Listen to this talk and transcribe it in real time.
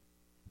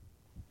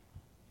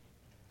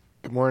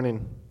Good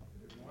morning.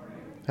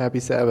 Happy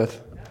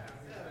Sabbath.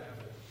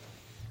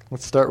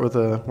 Let's start with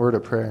a word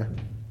of prayer.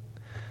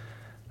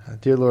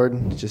 Dear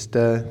Lord, just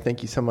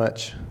thank you so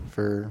much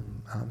for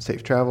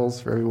safe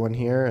travels for everyone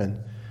here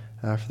and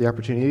for the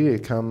opportunity to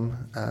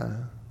come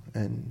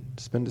and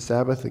spend a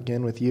Sabbath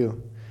again with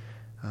you.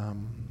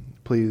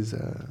 Please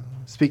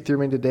speak through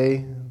me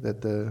today,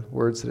 that the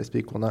words that I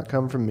speak will not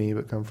come from me,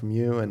 but come from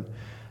you, and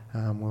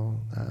will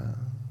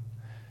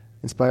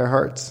inspire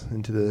hearts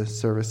into the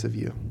service of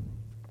you.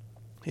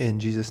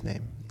 In Jesus'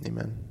 name,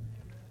 amen.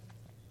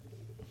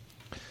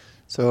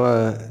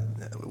 So,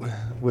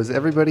 was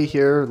everybody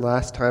here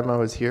last time I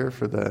was here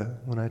for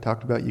when I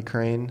talked about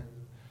Ukraine?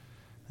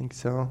 I think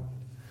so.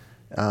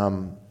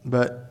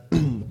 But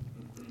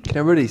can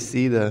everybody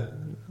see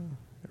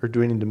or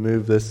do we need to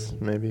move this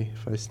maybe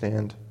if I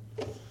stand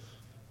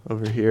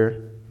over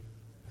here?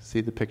 See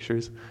the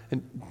pictures?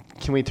 And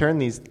can we turn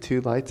these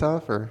two lights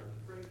off or?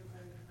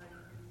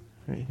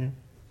 Right here?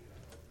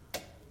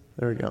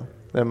 There we go.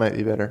 That might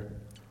be better.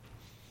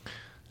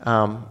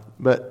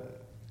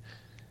 But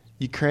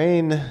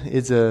Ukraine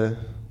is the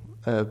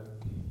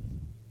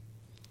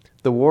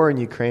war in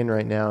Ukraine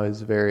right now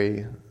is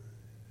very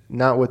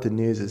not what the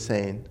news is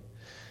saying.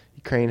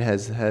 Ukraine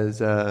has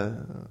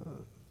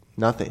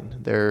nothing.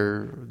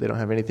 They don't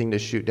have anything to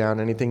shoot down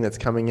anything that's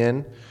coming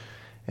in,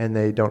 and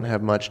they don't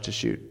have much to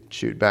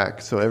shoot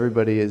back. So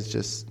everybody is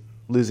just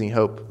losing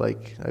hope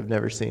like I've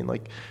never seen.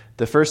 Like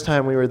the first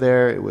time we were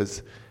there,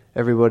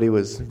 everybody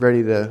was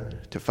ready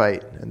to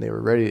fight, and they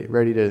were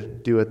ready to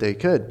do what they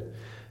could.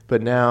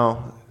 But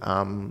now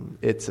some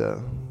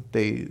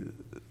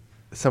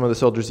of the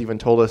soldiers even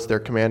told us their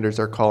commanders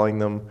are calling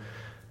them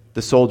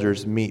the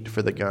soldiers' meat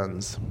for the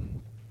guns.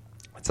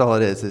 That's all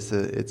it is.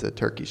 It's a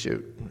turkey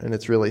shoot, and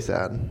it's really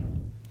sad.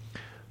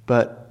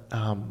 But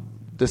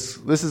this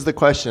is the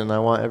question I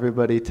want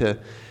everybody to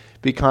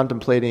be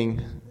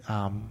contemplating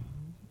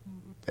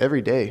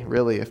every day,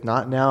 really. If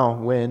not now,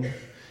 when?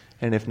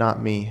 And if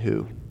not me,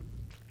 who?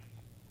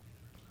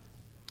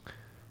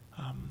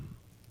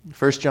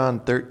 1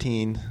 John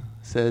 13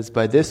 says,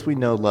 "By this we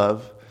know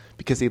love,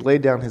 because he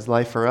laid down his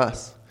life for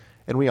us,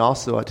 and we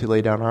also ought to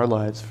lay down our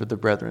lives for the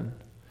brethren.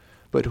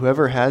 But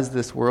whoever has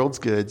this world's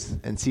goods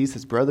and sees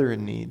his brother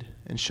in need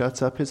and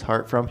shuts up his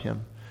heart from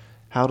him,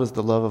 how does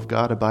the love of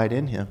God abide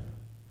in him?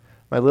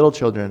 My little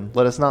children,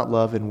 let us not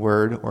love in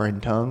word or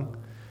in tongue,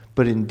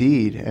 but in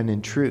deed and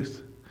in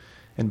truth.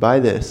 And by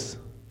this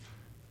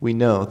we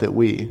know that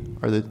we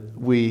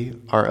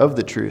are of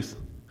the truth,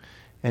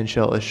 and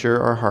shall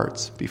assure our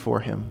hearts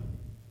before him.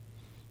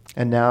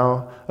 And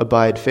now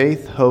abide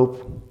faith,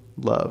 hope,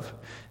 love.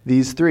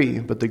 These three,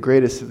 but the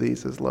greatest of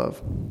these is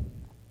love."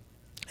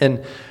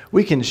 And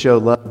we can show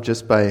love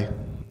just by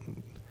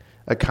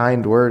a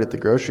kind word at the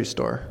grocery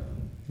store.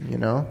 We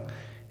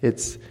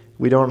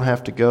don't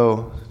have to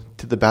go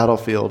to the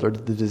battlefield or to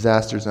the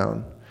disaster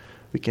zone.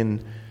 We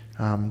can,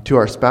 to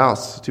our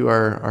spouse, to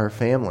our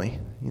family,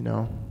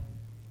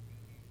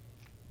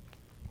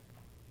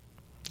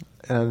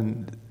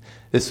 And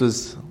this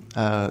was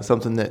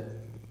something that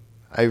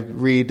I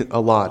read a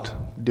lot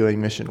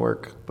doing mission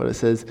work. But it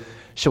says,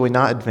 "Shall we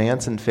not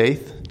advance in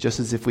faith, just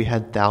as if we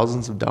had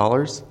thousands of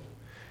dollars?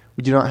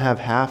 We do not have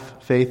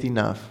half faith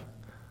enough.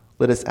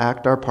 Let us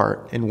act our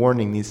part in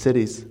warning these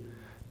cities.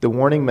 The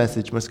warning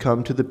message must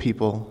come to the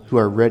people who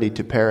are ready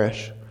to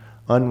perish,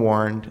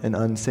 unwarned and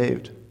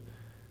unsaved.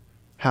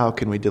 How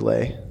can we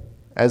delay?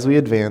 As we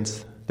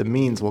advance, the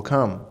means will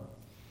come."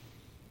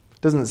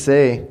 It doesn't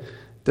say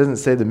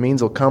the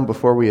means will come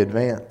before we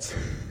advance.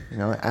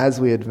 As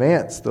we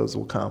advance, those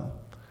will come.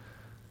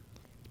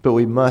 But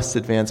we must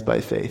advance by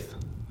faith,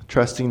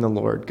 trusting the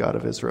Lord God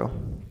of Israel.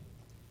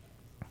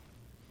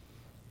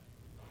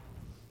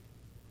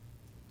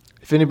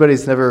 If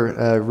anybody's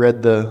never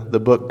read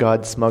the book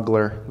God's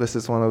Smuggler, this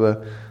is one of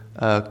the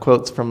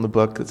quotes from the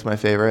book that's my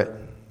favorite.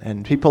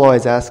 And people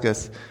always ask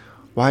us,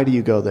 "Why do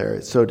you go there?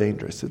 It's so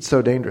dangerous. It's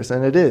so dangerous."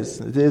 And it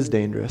is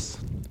dangerous.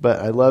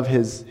 But I love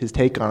his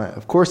take on it.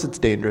 Of course it's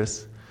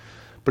dangerous.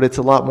 But it's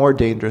a lot more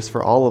dangerous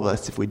for all of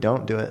us if we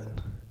don't do it.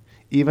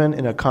 Even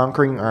in a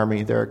conquering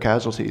army, there are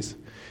casualties.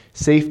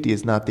 Safety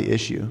is not the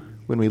issue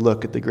when we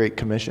look at the Great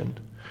Commission.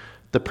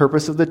 The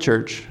purpose of the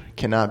church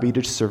cannot be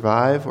to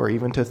survive or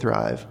even to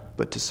thrive,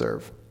 but to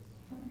serve.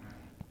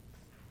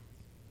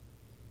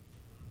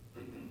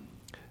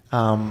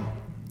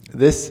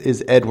 This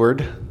is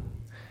Edward.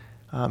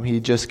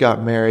 He just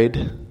got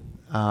married.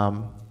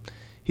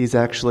 He's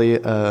actually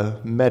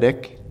a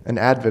medic, an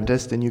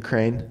Adventist in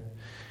Ukraine.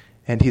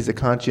 And he's a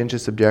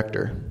conscientious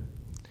objector.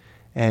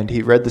 And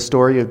he read the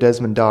story of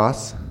Desmond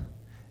Doss,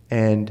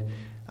 and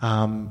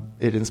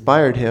it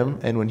inspired him.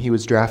 And when he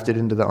was drafted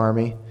into the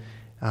army,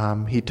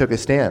 he took a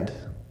stand.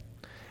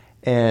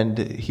 And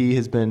he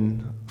has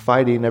been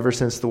fighting ever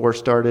since the war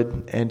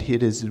started, and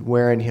it is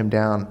wearing him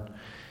down.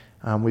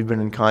 We've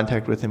been in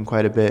contact with him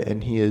quite a bit,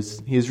 and he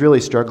is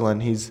really struggling.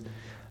 His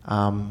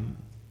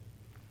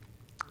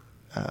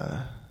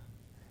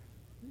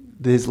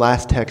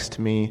last text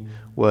to me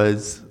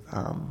was,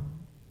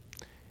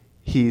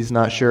 he's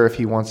not sure if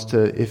he wants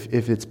to,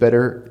 if it's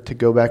better to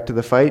go back to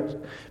the fight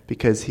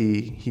because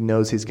he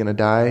knows he's going to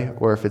die,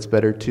 or if it's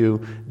better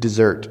to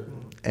desert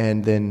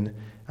and then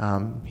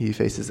he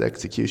faces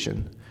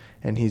execution.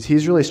 And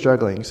he's really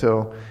struggling.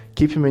 So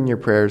keep him in your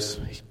prayers.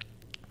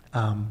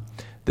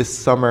 This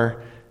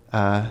summer,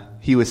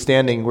 he was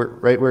standing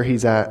right where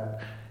he's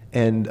at,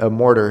 and a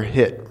mortar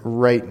hit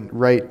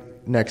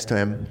right next to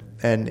him,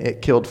 and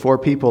it killed 4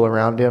 people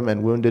around him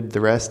and wounded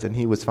the rest, and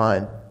he was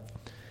fine.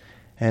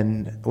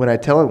 And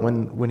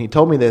when he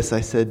told me this,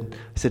 I said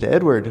to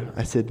Edward,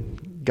 I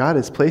said, God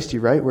has placed you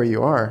right where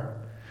you are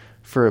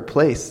for a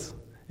place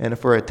and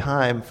for a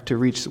time to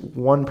reach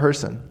one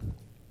person.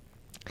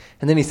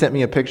 And then he sent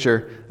me a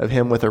picture of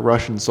him with a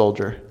Russian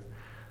soldier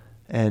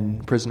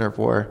and prisoner of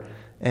war.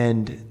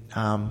 And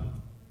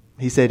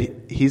he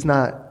said he's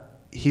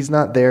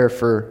not there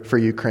for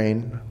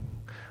Ukraine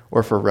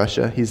or for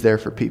Russia. He's there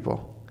for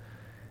people.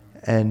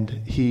 And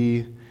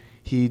he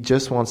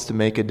just wants to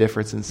make a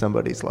difference in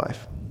somebody's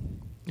life.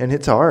 And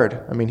it's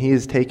hard. I mean, he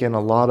has taken a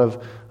lot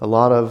of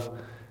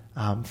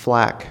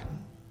flack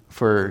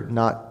for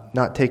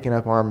not taking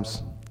up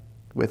arms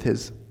with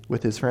his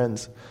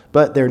friends.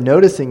 But they're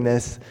noticing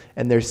this,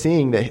 and they're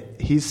seeing that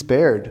he's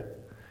spared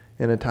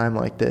in a time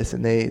like this,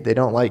 and they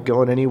don't like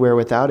going anywhere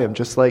without him.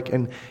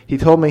 And he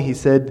told me, he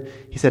said,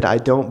 I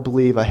don't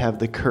believe I have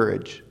the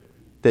courage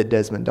that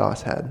Desmond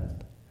Doss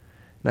had.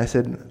 And I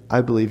said,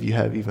 I believe you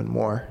have even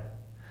more.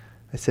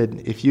 I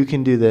said, if you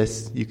can do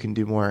this, you can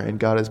do more, and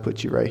God has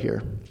put you right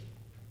here.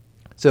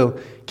 So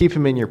keep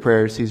him in your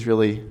prayers. He's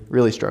really,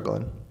 really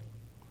struggling.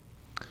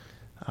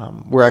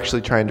 We're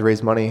actually trying to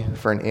raise money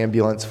for an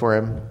ambulance for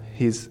him.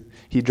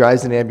 He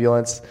drives an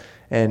ambulance,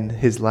 and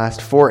his last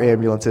 4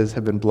 ambulances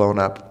have been blown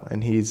up,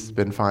 and he's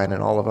been fine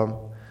in all of them.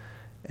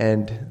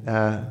 And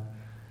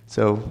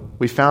so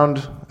we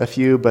found a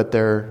few, but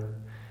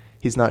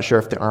he's not sure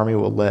if the Army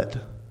will let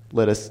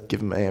us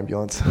give him an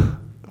ambulance.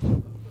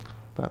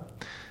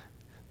 But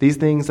these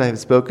things I have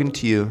spoken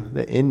to you,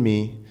 that in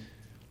me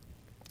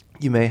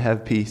you may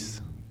have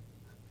peace.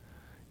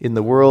 In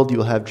the world you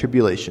will have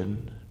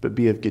tribulation, but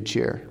be of good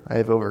cheer. I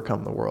have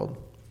overcome the world.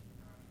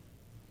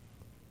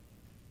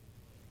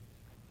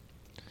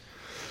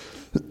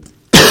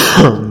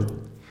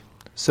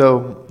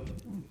 So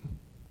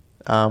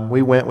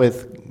we went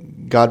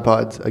with God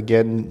Pods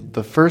again.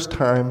 The first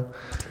time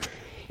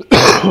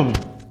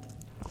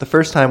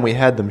we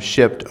had them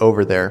shipped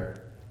over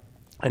there,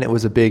 and it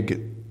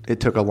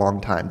took a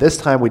long time. This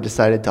time we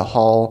decided to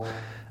haul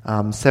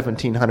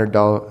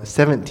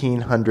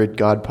 1,700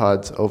 God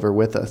Pods over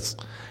with us,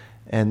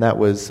 and that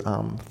was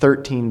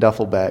 13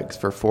 duffel bags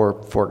for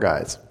four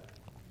guys,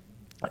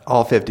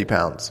 all 50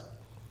 pounds.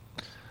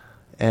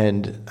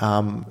 And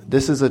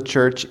this is a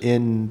church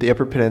in the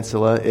Upper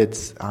Peninsula.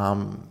 It's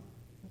in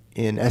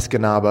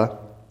Escanaba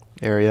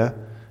area.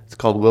 It's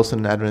called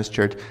Wilson Adventist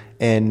Church.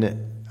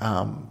 And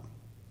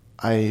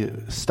I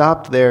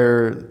stopped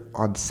there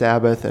on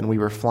Sabbath, and we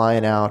were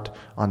flying out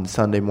on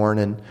Sunday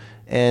morning.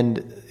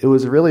 And it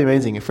was really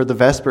amazing. For the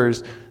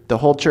Vespers, the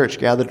whole church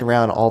gathered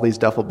around all these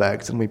duffel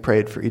bags, and we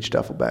prayed for each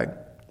duffel bag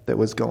that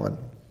was going.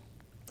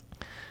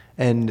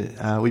 And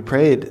we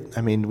prayed.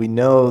 I mean, we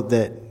know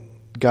that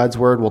God's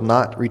word will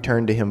not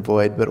return to him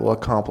void, but it will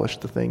accomplish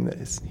the thing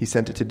that he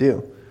sent it to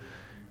do.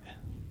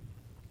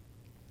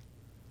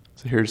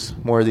 So here's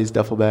more of these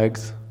duffel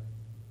bags.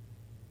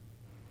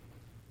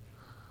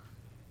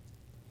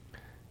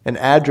 And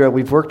ADRA,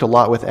 we've worked a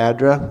lot with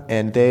ADRA,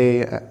 and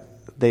they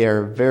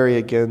are very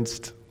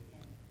against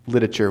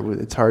literature.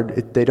 It's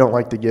hard. They don't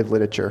like to give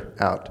literature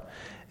out.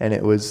 And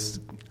it was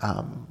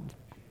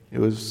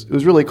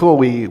really cool.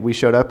 We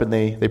showed up, and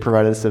they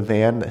provided us a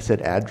van that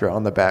said ADRA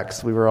on the back.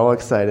 So we were all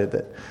excited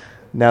that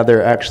now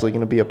they're actually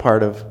going to be a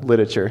part of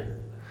literature.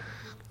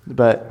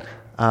 But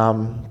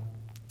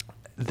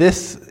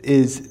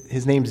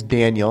his name's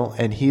Daniel,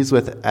 and he's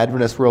with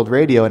Adventist World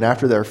Radio. And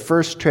after their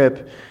first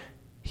trip,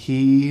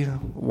 he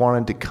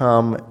wanted to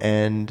come,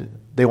 and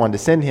they wanted to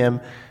send him,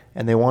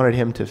 and they wanted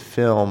him to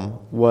film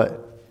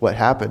what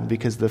happened,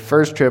 because the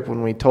first trip,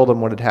 when we told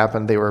them what had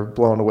happened, they were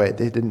blown away.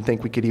 They didn't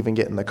think we could even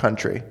get in the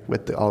country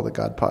with all the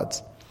God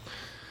Pods.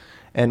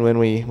 And when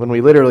we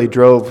literally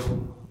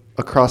drove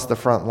across the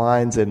front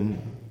lines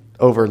and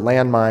over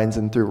landmines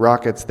and through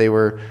rockets, they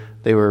were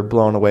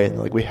blown away, and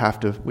like, we have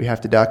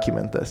to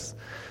document this.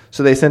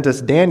 So they sent us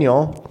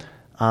Daniel,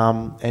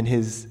 and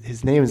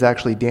his name is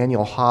actually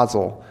Daniel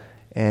Hazel.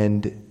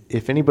 And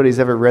if anybody's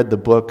ever read the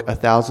book A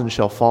Thousand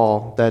Shall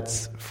Fall,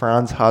 that's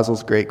Franz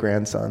Hazel's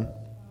great-grandson.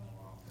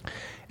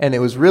 And it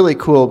was really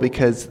cool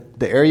because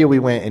the area we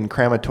went in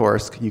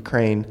Kramatorsk,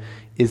 Ukraine,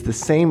 is the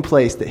same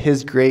place that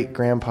his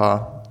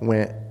great-grandpa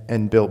went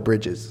and built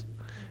bridges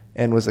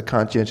and was a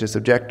conscientious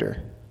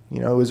objector. You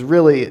know, it was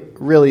really,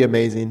 really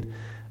amazing.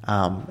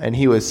 And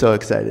he was so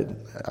excited.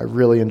 I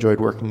really enjoyed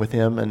working with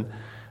him. And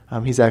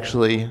he's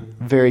actually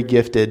very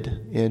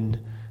gifted in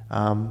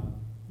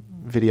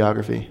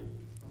videography.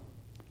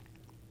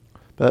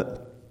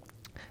 But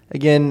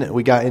again,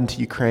 we got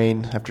into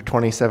Ukraine after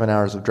 27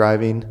 hours of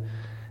driving,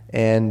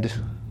 and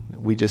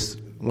we just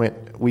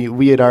went.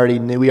 We already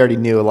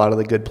knew a lot of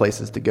the good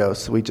places to go,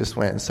 so we just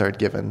went and started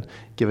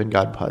giving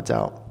God pods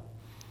out.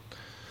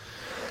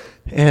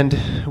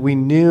 And we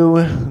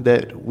knew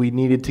that we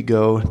needed to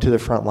go to the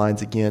front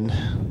lines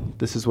again.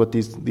 This is what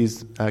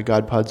these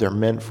God pods are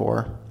meant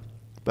for.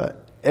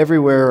 But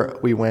everywhere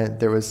we went,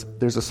 there's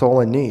a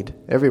soul in need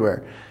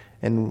everywhere,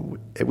 and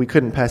we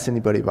couldn't pass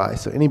anybody by.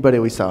 So anybody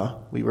we saw,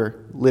 we were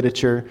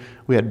literature.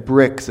 We had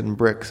bricks and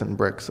bricks and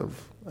bricks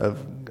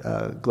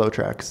of glow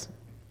tracks.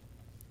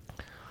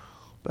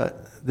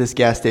 But this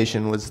gas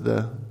station was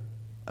a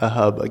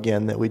hub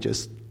again that we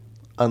just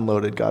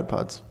unloaded God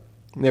pods.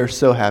 And they were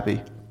so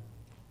happy.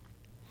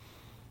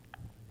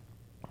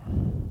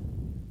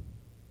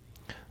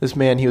 This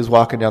man, he was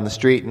walking down the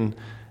street, and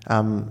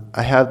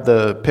I had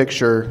the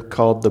picture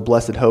called "The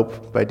Blessed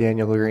Hope" by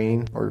Daniel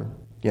Green,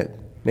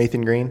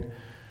 Nathan Green,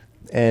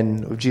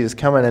 and of Jesus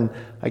coming, and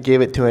I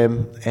gave it to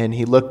him, and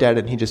he looked at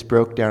it, and he just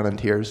broke down in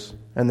tears.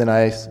 And then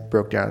I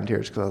broke down in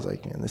tears because I was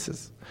like, man,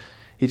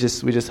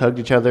 we just hugged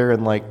each other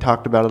and like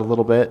talked about it a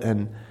little bit,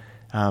 and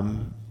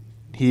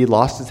he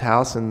lost his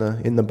house in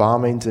the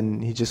bombings,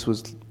 and he just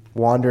was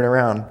wandering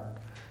around,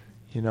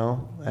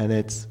 and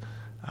it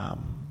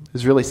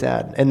was really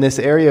sad. And this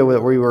area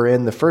that we were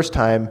in the first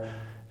time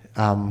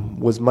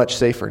was much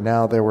safer.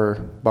 Now there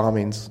were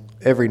bombings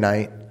every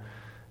night,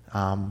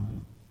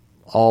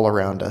 all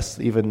around us.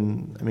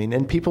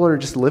 And people are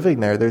just living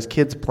there. There's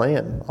kids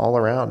playing all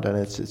around, and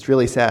it's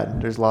really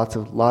sad. There's lots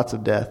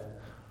of death.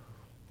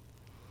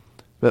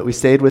 But we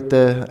stayed with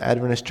the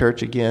Adventist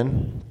church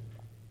again,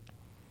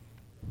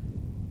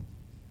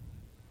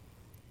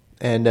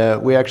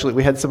 and we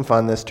had some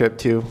fun this trip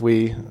too.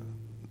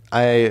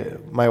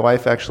 My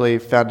wife actually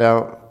found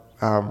out.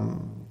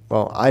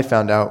 I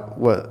found out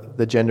what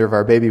the gender of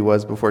our baby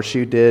was before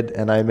she did,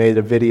 and I made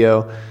a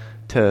video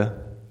to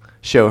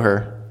show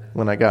her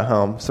when I got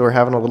home. So we're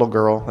having a little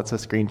girl. That's a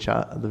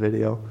screenshot of the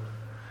video.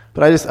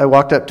 But I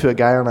walked up to a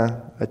guy on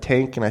a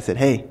tank, and I said,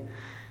 "Hey,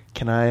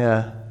 can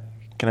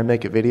I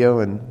make a video?"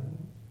 And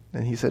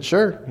he said,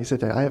 "Sure." He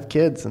said, "I have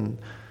kids," and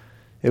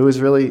it was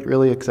really,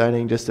 really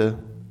exciting just to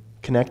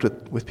connect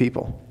with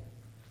people.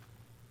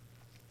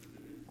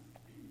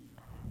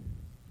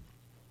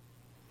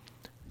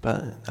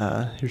 But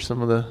here's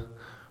some of the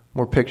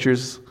more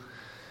pictures.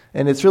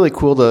 And it's really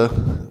cool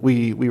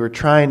we were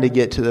trying to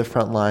get to the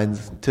front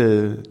lines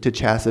to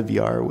Chasa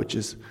VR, which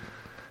is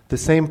the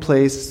same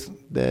place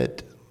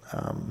that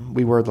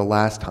we were the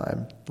last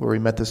time, where we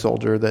met the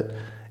soldier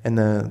and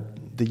the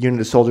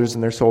unit of soldiers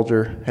and their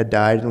soldier had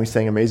died, and we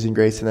sang Amazing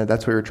Grace, and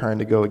that's where we were trying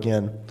to go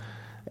again.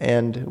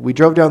 And we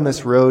drove down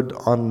this road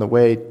on the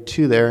way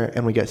to there,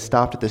 and we got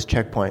stopped at this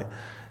checkpoint.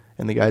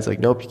 And the guy's like,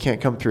 "Nope, you can't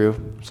come through.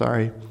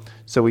 Sorry."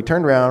 So we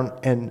turned around,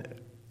 and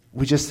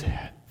we just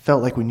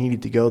felt like we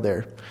needed to go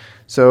there.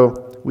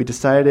 So we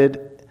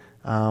decided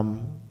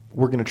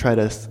we're going to try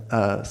to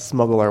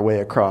smuggle our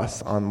way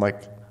across on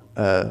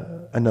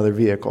another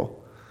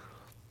vehicle.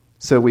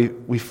 So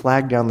we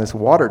flagged down this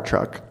water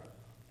truck.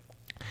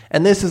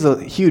 And this is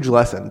a huge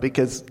lesson,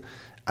 because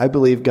I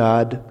believe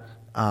God,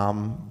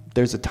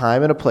 there's a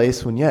time and a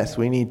place when, yes,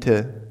 we need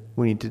to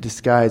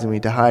disguise, and we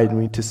need to hide, and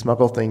we need to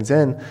smuggle things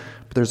in.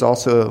 But there's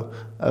also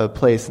a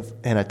place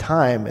and a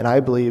time, and I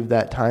believe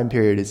that time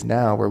period is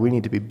now, where we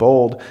need to be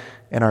bold,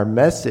 and our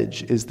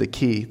message is the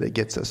key that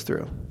gets us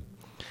through.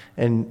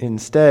 And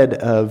instead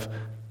of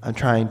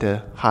trying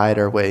to hide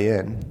our way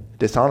in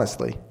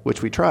dishonestly,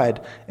 which we tried,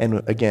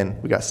 and again,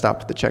 we got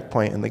stopped at the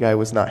checkpoint, and the guy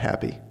was not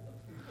happy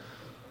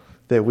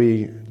that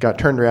we got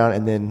turned around,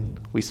 and then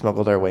we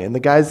smuggled our way in.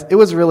 It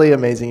was a really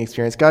amazing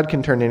experience. God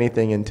can turn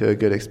anything into a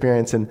good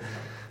experience, and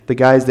the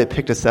guys that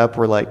picked us up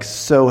were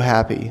so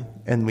happy,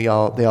 and they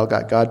all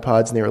got God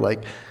pods, and they were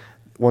like,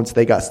 once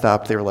they got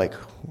stopped, they were like,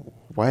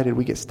 "Why did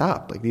we get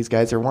stopped? These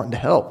guys are wanting to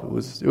help." It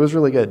was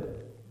really good.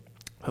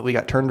 But we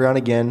got turned around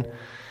again,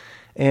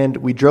 and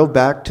we drove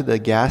back to the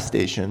gas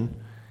station,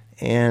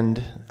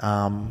 and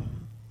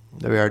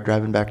there we are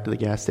driving back to the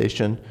gas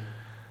station,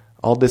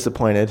 all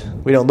disappointed.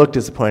 We don't look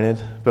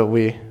disappointed, but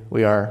we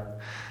are.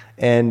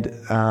 And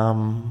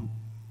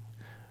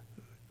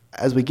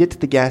as we get to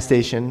the gas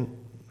station,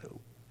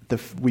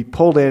 we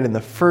pulled in, and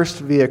the first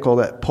vehicle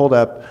that pulled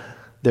up,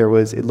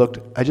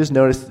 I just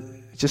noticed,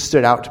 it just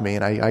stood out to me,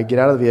 and I get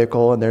out of the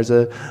vehicle, and there's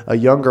a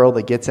young girl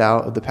that gets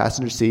out of the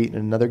passenger seat,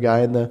 and another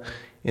guy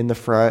in the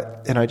front,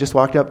 and I just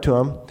walked up to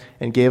him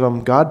and gave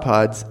him God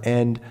pods,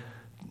 and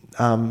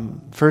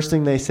first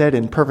thing they said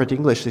in perfect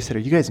English, they said, "Are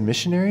you guys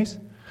missionaries?"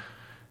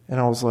 And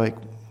I was like,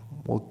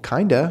 "Well,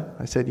 kinda."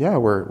 I said, "Yeah,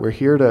 we're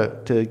here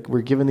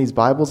we're giving these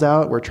Bibles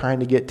out. We're trying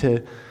to get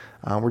to,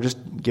 we're just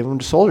giving them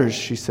to soldiers."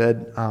 She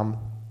said,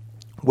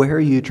 "Where are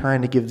you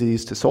trying to give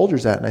these to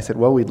soldiers at?" And I said,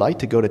 "Well, we'd like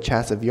to go to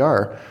Chasa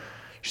VR."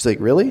 She's like,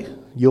 "Really?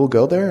 You'll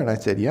go there?" And I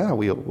said, "Yeah,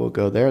 we'll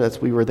go there.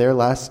 We were there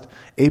last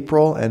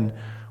April, and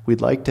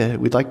we'd like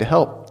to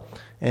help."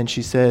 And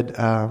she said,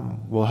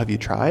 "Well, have you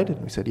tried?"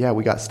 And we said, "Yeah,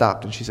 we got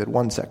stopped." And she said,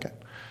 "1 second."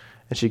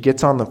 And she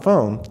gets on the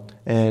phone,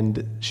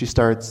 and she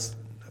starts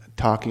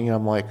talking.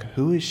 I'm like,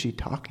 who is she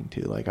talking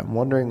to? I'm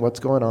wondering what's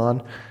going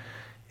on.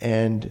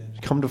 And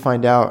come to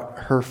find out,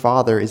 her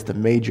father is the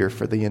major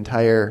for the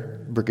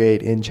entire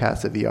brigade in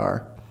Chassa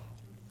VR.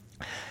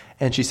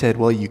 And she said,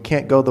 well, you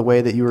can't go the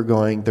way that you were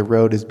going. The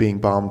road is being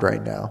bombed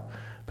right now.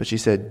 But she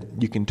said,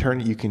 you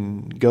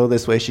can go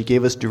this way. She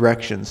gave us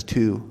directions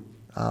to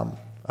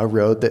a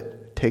road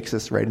that takes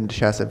us right into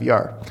Chassa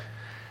VR.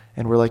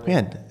 And we're like,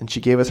 man. And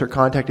she gave us her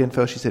contact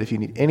info. She said, if you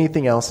need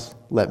anything else,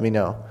 let me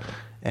know,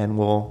 and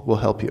we'll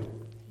help you.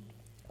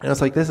 And I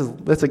was like,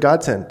 that's a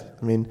godsend.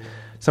 I mean,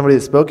 somebody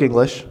that spoke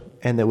English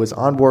and that was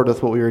on board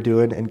with what we were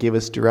doing and gave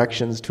us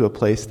directions to a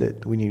place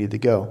that we needed to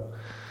go.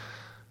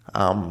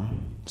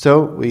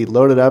 So we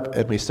loaded up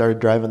and we started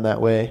driving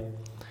that way.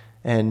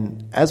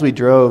 And as we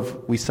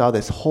drove, we saw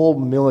this whole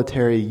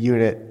military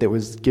unit that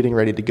was getting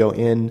ready to go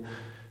in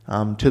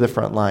to the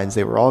front lines.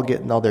 They were all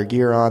getting all their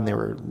gear on. They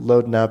were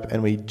loading up,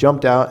 and we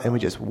jumped out and we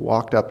just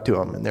walked up to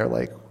them. And they're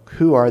like,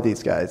 who are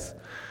these guys?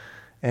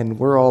 And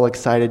we're all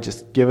excited,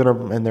 just giving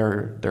them, and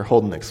they're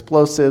holding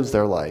explosives.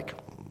 They're like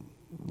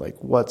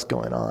what's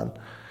going on?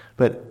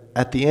 But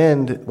at the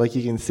end, like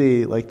you can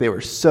see, like they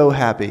were so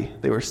happy.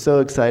 They were so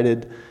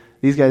excited.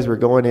 These guys were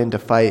going in to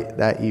fight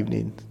that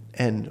evening,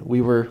 and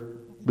we were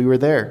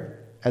there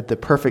at the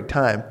perfect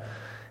time.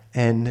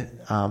 And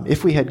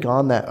if we had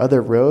gone that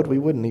other road, we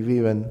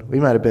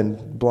might have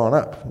been blown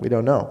up. We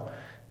don't know.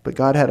 But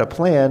God had a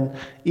plan,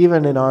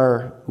 even in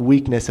our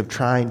weakness of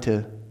trying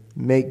to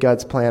make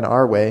God's plan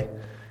our way.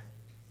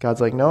 God's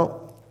like,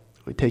 no,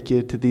 we take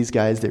you to these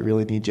guys that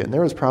really need you. And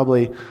there was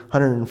probably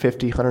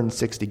 150,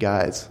 160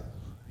 guys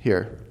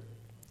here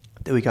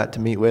that we got to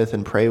meet with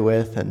and pray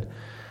with, and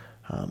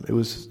it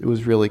was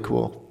really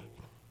cool.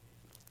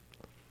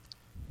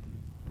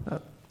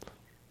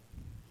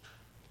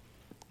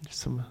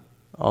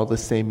 All the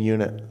same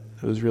unit.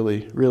 It was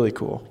really, really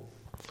cool.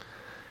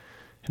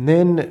 And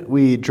then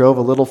we drove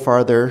a little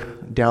farther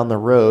down the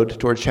road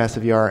towards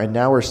Chassa VR, and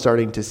now we're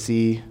starting to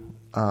see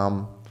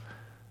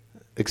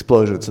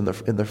explosions in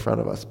the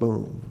front of us.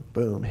 Boom,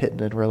 boom,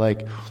 hitting it. We're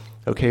like,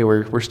 okay,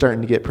 we're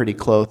starting to get pretty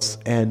close,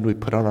 and we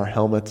put on our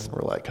helmets, and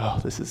we're like,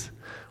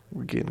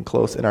 we're getting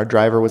close. And our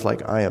driver was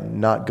like, I am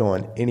not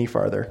going any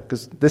farther,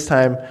 because this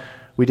time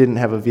we didn't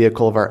have a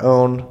vehicle of our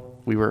own.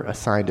 We were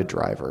assigned a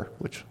driver,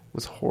 which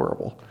was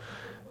horrible,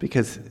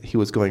 because he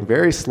was going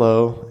very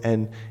slow,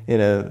 and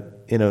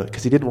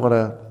because he didn't want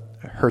to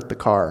hurt the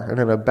car. And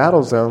in a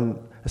battle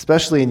zone,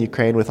 especially in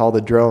Ukraine with all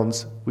the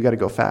drones, we got to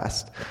go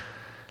fast.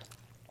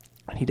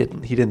 He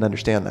didn't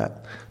understand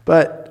that.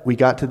 But we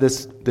got to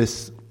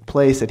this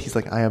place, and he's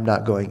like, I am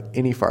not going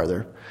any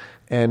farther.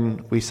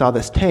 And we saw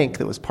this tank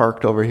that was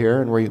parked over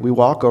here, and we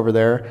walk over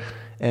there,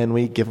 and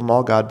we give them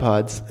all God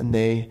pods, and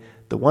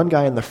the one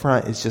guy in the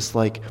front is just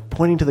like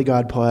pointing to the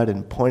God pod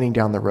and pointing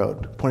down the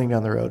road.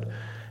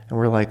 And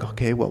we're like,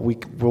 okay, well,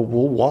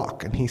 we'll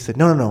walk. And he said,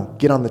 no,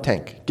 get on the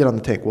tank,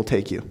 we'll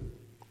take you.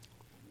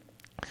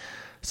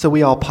 So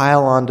we all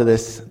pile onto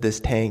this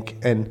tank,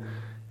 and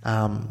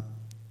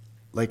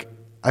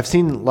I've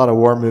seen a lot of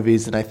war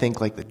movies, and I think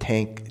like the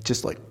tank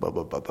just like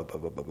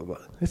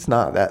it's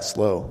not that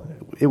slow.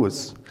 It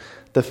was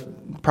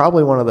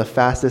probably one of the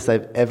fastest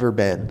I've ever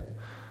been.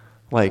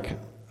 Like,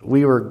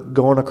 we were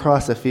going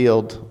across a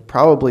field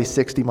probably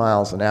 60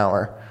 miles an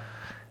hour,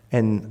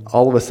 and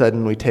all of a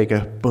sudden we take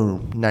a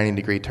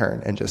 90-degree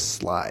turn and just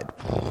slide.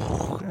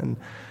 And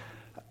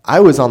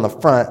I was on the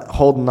front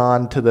holding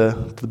on to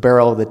the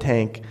barrel of the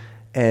tank,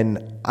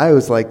 and I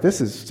was like, this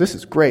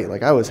is great.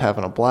 Like, I was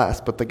having a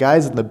blast. But the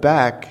guys in the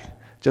back,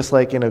 just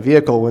like in a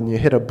vehicle, when you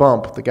hit a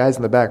bump, the guys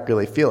in the back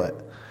really feel it.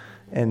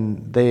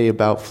 And they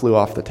about flew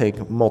off the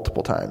tank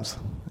multiple times.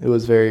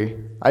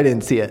 I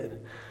didn't see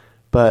it.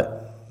 But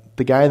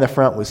the guy in the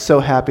front was so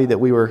happy that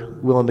we were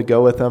willing to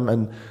go with him.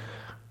 And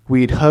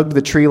we'd hugged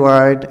the tree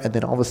line, and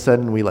then all of a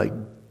sudden we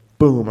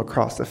boom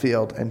across the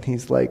field. And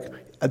he's like,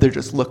 they're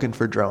just looking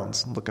for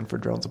drones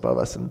above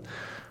us and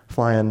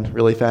flying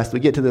really fast.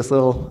 We get to this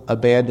little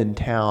abandoned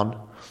town,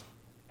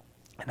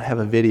 and I have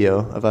a video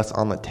of us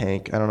on the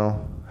tank. I don't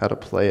know how to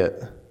play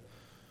it.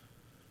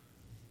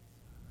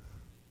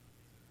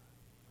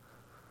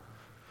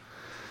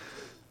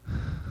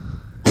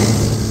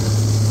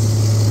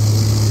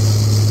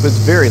 It was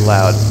very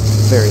loud,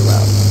 very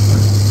loud.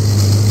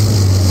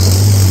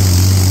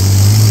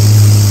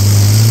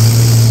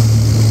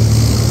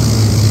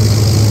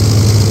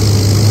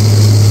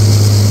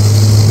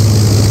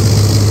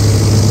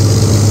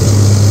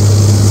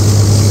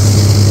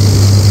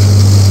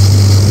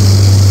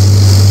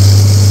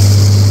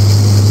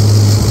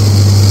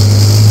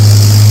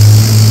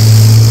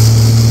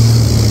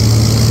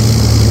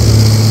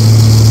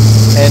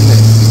 And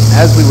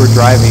as we were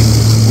driving,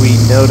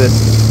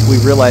 we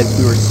realized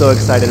we were so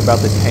excited about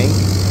the tank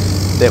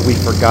that we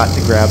forgot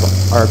to grab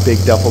our big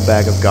duffel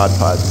bag of God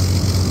pods.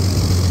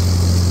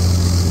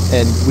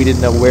 And we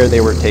didn't know where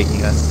they were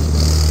taking us.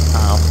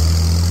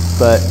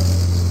 But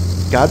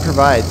God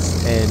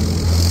provides, and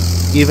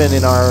even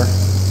in our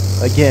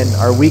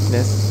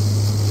weakness,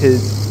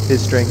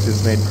 His strength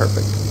is made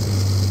perfect.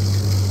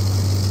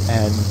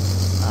 And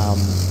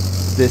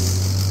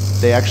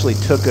they actually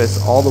took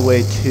us all the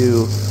way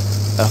to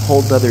a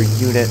whole other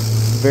unit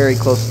very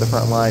close to the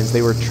front lines.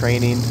 They were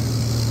training.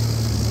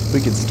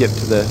 We can skip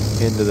to the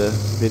end of the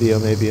video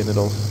maybe, and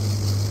it'll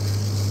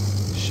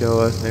show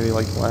us maybe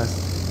like the last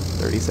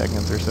 30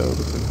 seconds or so.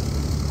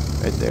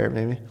 Right there,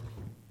 maybe.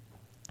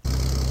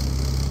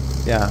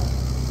 Yeah.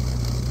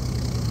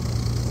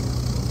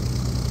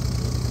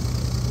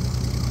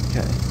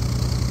 Okay.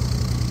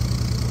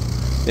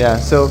 Yeah,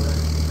 so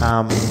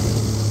I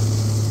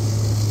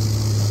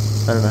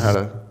don't know how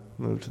to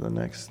move to the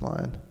next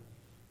slide.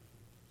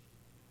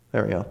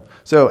 There we go.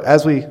 So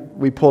as we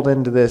pulled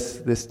into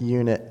this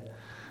unit,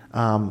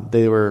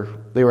 they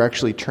were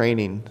actually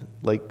training.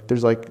 Like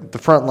there's like the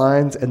front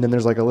lines, and then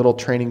there's like a little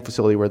training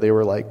facility where they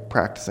were like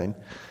practicing.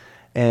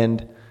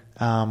 And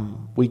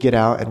we get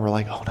out and we're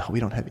like, oh no, we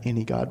don't have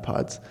any God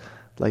pods.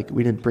 Like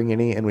we didn't bring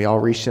any, and we all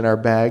reached in our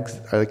bags.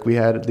 Like we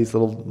had these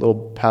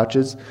little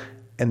pouches,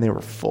 and they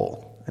were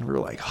full. And we were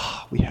like,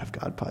 oh, we have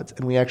God pods.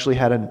 And we actually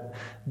had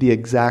the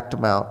exact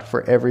amount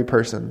for every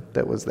person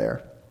that was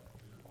there.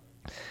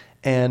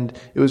 And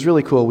it was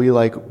really cool.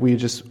 We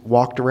just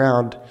walked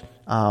around,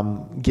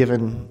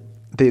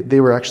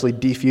 they were actually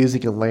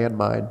defusing a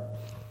landmine,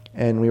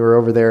 and we were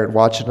over there and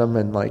watching them,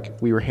 and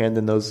like we were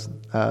handing those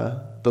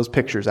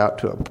pictures out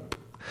to them.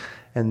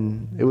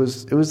 And it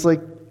was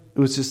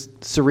just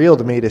surreal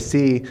to me to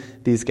see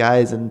these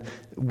guys. And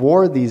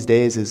war these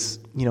days is,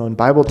 in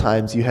Bible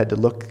times, you had to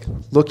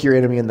look your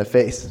enemy in the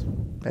face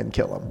and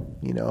kill him.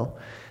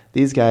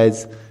 These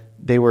guys,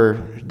 they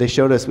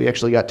showed us. We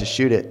actually got to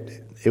shoot it.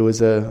 It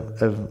was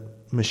a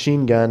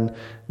machine gun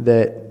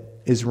that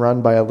is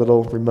run by a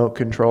little remote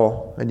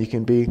control, and you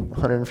can be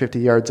 150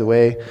 yards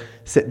away,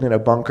 sitting in a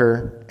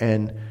bunker,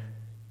 and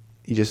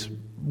you just,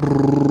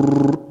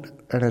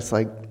 and it's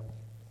like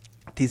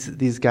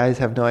these guys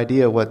have no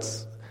idea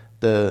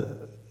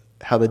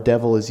how the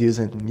devil is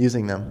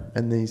using them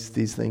and these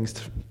things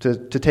to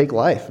take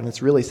life, and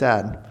it's really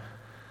sad.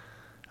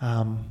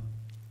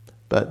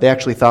 But they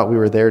actually thought we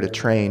were there to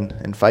train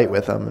and fight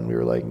with them, and we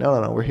were like,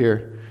 no, we're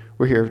here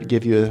to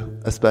give you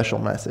a special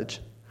message.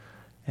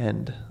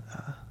 And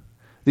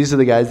these are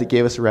the guys that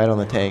gave us a ride on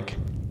the tank.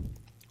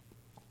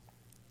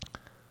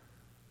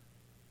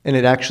 And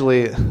it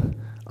actually,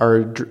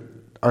 our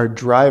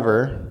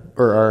driver,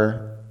 or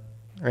our,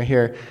 right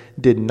here,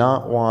 did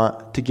not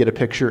want to get a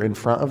picture in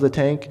front of the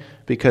tank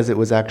because it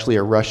was actually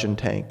a Russian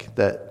tank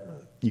that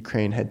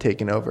Ukraine had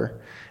taken over.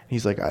 And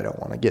he's like, I don't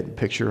want to get a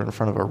picture in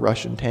front of a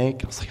Russian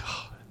tank. I was like,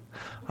 oh,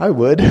 I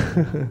would.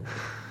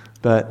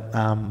 But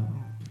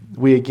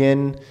we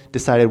again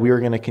decided we were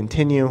going to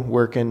continue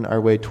working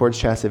our way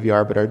towards Chasiv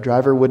Yar, but our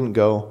driver wouldn't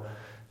go,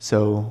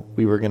 so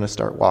we were going to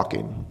start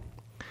walking.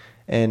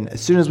 And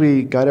as soon as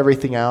we got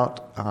everything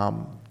out,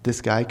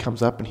 this guy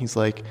comes up and he's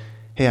like,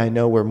 hey, I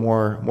know where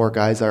more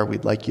guys are.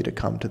 We'd like you to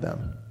come to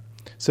them.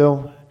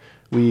 So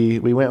we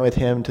went with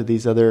him to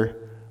these other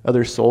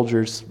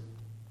soldiers,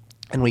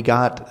 and we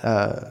got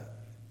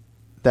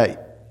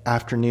that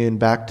afternoon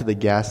back to the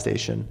gas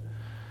station,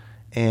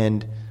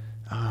 and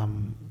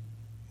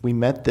we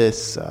met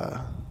this.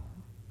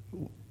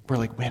 We're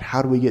like, man,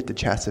 how do we get to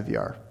Chasiv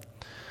Yar?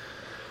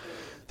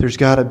 There's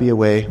got to be a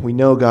way. We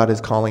know God is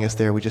calling us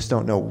there. We just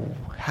don't know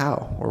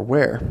how or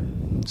where.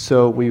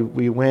 So we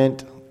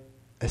went.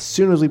 As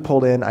soon as we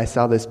pulled in, I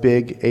saw this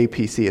big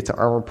APC. It's an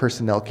armored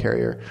personnel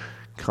carrier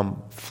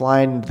come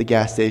flying into the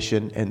gas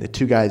station, and the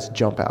two guys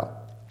jump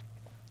out.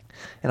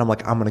 And I'm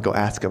like, I'm going to go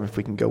ask them if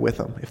we can go with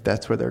them, if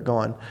that's where they're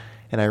going.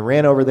 And I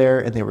ran over there,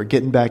 and they were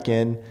getting back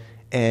in,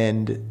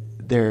 and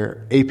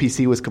their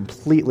APC was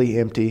completely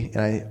empty.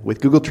 And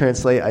with Google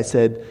Translate, I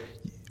said,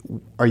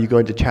 are you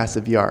going to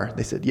Chasiv Yar?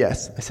 They said,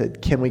 yes. I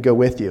said, can we go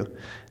with you?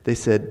 They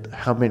said,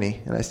 how many?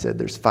 And I said,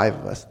 there's 5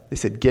 of us. They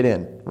said, get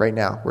in right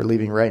now. We're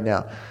leaving right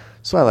now.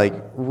 So I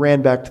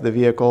ran back to the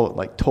vehicle,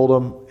 told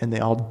them, and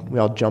we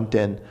all jumped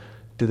in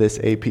to this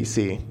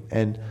APC.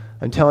 And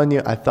I'm telling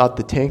you, I thought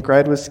the tank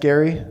ride was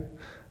scary.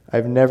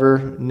 I've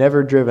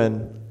never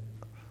driven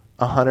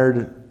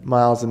 100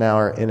 miles an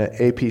hour in an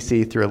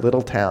APC through a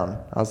little town.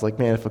 I was like,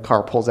 man, if a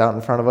car pulls out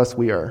in front of us,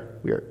 we are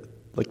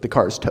like the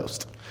car's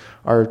toast.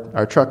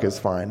 Our truck is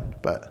fine,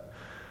 but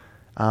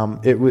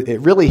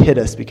it really hit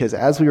us because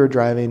as we were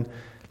driving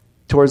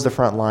towards the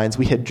front lines,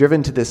 we had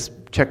driven to this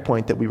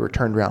checkpoint that we were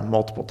turned around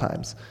multiple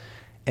times,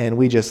 and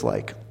we just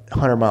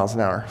 100 miles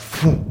an hour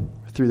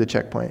through the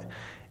checkpoint,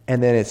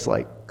 and then it's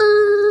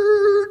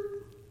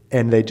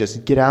and they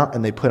just get out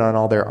and they put on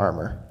all their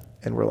armor,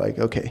 and we're like,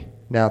 okay,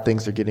 now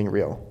things are getting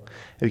real.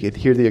 And we could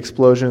hear the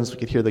explosions, we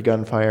could hear the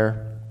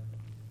gunfire,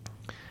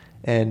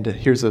 and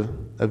here's a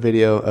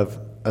video of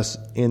us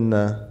in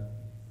the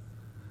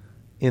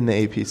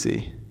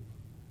APC.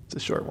 It's a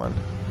short one.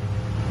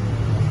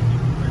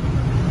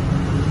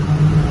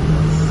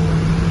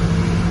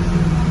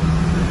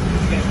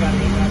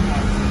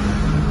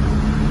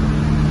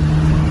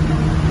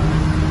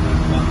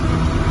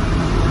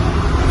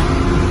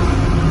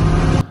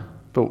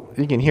 But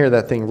you can hear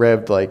that thing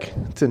revved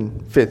it's in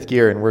 5th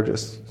gear, and we're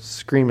just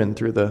screaming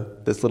through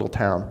this little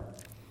town.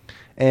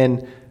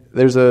 And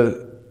there's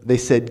a they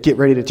said, get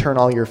ready to turn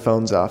all your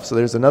phones off. So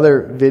there's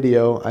another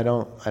video. I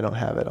don't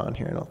have it on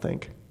here, I don't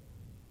think.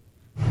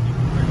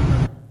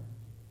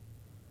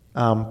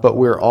 But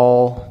we're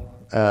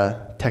all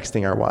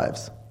texting our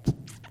wives.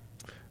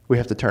 We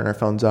have to turn our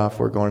phones off.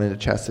 We're going into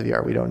chastity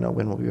hour. We don't know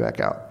when we'll be back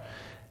out.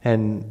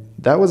 And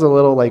that was a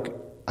little like,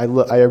 I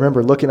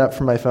remember looking up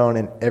from my phone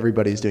and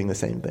everybody's doing the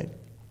same thing.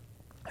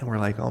 And we're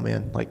like, oh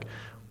man, like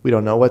we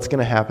don't know what's going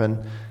to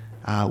happen.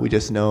 We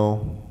just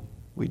know,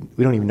 we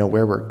don't even know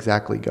where we're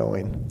exactly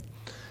going.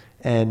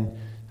 And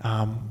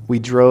we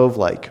drove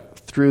like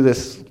through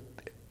this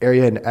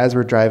area, and as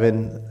we're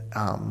driving,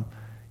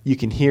 you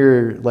can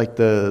hear like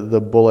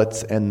the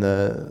bullets and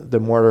the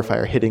mortar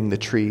fire hitting the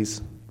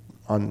trees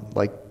on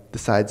like the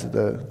sides of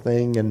the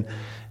thing, and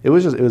it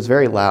was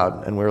very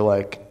loud. And we were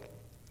like,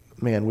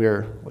 man,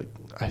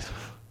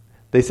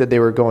 they said they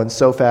were going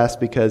so fast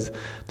because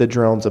the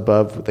drones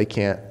above they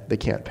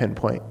can't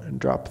pinpoint and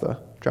drop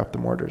the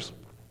mortars.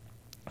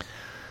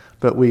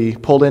 But we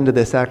pulled into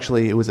this.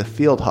 Actually, it was a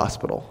field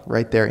hospital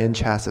right there in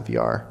Chassav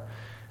Yar,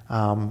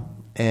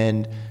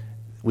 and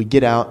we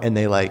get out, and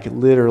they like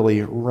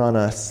literally run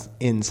us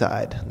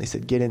inside. They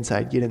said, get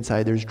inside.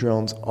 There's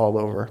drones all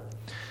over.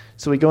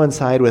 So we go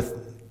inside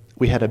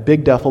we had a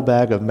big duffel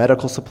bag of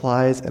medical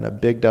supplies and a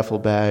big duffel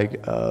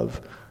bag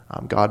of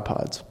God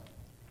pods.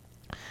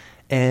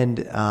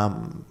 And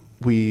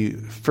we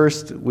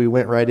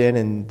went right in,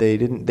 and they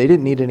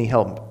didn't need any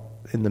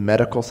help in the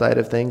medical side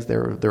of things.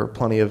 There were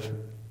plenty of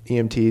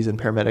EMTs and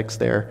paramedics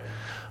there,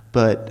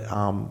 but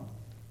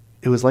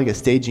it was like a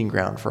staging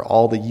ground for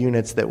all the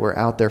units that were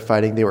out there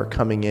fighting. They were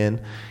coming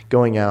in,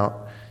 going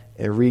out,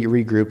 and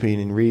regrouping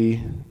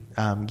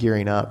and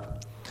gearing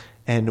up.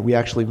 And we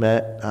actually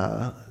met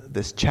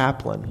this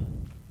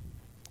chaplain.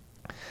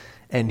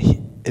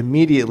 And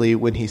immediately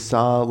when he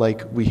saw,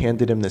 like, we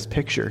handed him this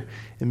picture,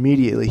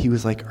 immediately he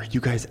was like, are you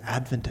guys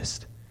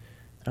Adventist?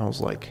 And I was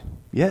like,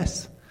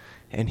 yes.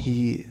 And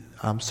he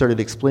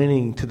started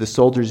explaining to the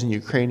soldiers in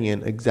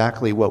Ukrainian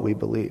exactly what we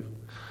believe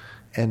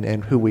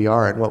and who we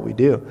are and what we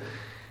do.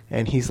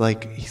 And he's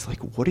like,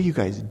 what are you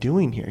guys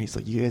doing here? He's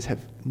like, you guys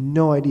have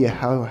no idea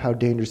how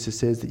dangerous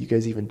this is that you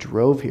guys even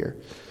drove here.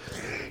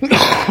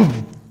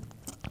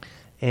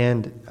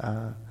 And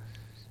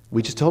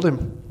we just told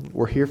him,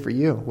 we're here for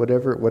you,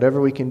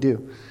 whatever we can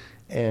do.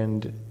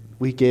 And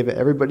we gave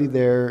everybody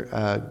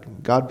there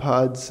God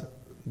pods,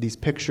 these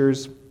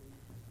pictures.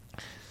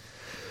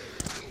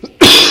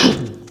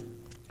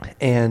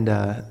 And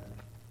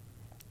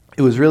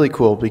it was really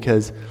cool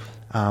because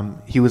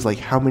he was like,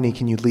 how many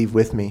can you leave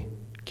with me?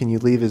 Can you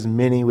leave as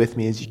many with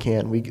me as you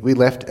can? We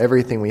left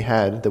everything we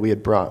had that we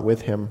had brought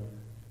with him.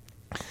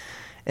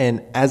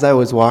 And as I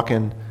was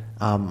walking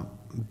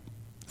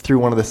through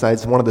one of the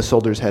sides, one of the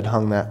soldiers had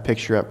hung that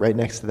picture up right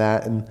next to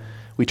that. And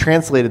we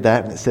translated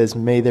that, and it says,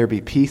 may there be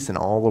peace in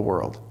all the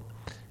world.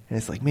 And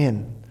it's like,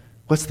 man,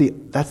 that's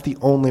the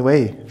only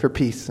way for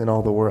peace in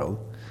all the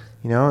world.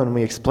 You know, and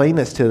we explain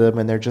this to them,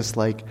 and they're just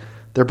like,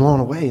 they're blown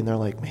away, and they're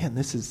like, man,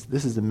 this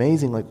is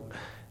amazing.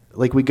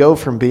 Like we go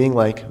from being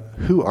like,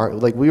 we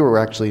were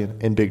actually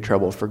in big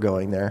trouble for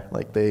going there.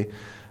 Like they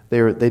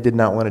did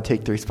not want to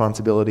take the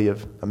responsibility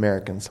of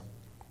Americans.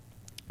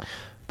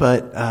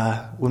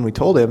 But when we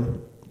told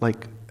him,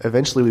 like,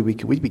 eventually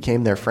we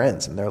became their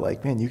friends, and they're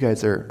like, man, you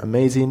guys are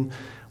amazing.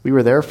 We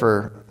were there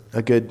for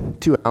a good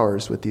 2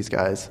 hours with these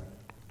guys,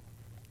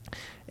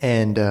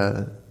 and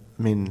I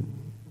mean,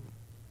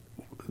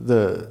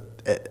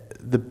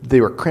 they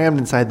were crammed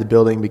inside the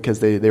building because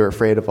they were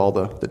afraid of all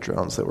the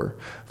drones that were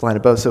flying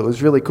above. So it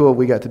was really cool.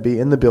 We got to be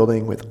in the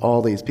building with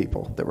all these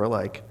people that were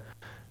like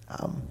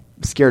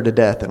scared to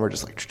death, and we're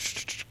just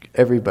like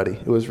everybody.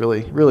 It was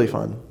really, really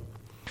fun.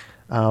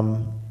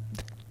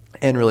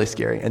 And really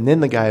scary. And then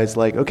the guy is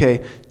like,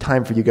 okay,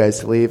 time for you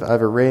guys to leave.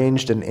 I've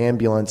arranged an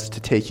ambulance to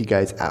take you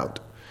guys out.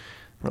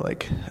 We're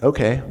like,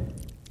 okay.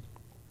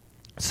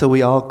 So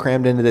we all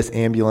crammed into this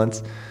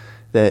ambulance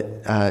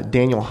that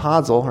Daniel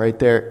Hazel right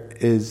there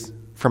is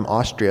from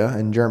Austria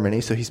and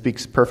Germany, so he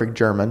speaks perfect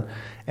German.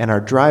 And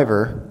our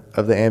driver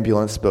of the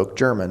ambulance spoke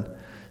German.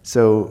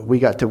 So we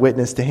got to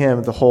witness to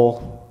him the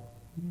whole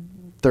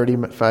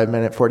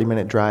 35-minute,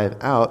 40-minute drive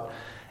out.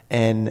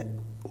 And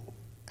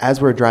as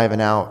we're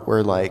driving out,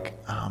 we're like,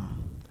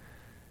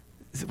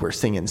 we're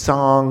singing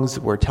songs,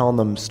 we're telling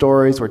them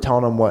stories, we're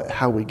telling them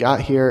how we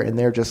got here, and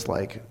they're just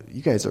like,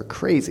 you guys are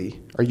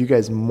crazy. Are you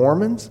guys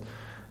Mormons?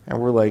 And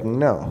we're like,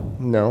 no,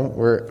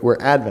 we're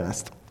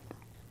Adventist.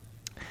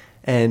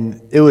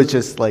 And it was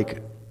just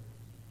like,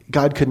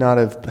 God could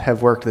not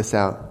have worked this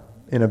out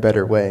in a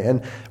better way.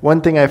 And one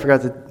thing I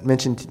forgot to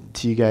mention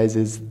to you guys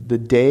is the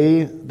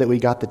day that we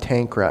got the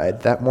tank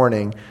ride, that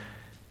morning,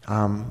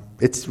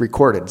 it's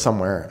recorded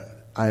somewhere.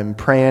 I'm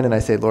praying and I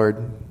say,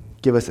 Lord,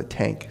 give us a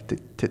tank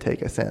to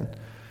take us in.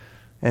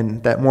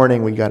 And that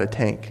morning we got a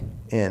tank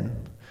in.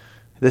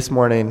 This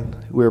morning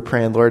we were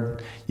praying,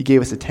 Lord, you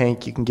gave us a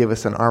tank, you can give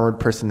us an armored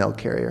personnel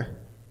carrier.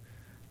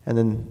 And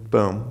then,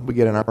 boom, we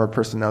get an armored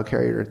personnel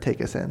carrier to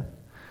take us in.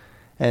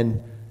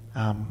 And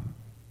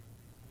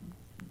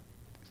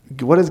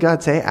what does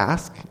God say?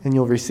 Ask and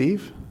you'll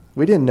receive.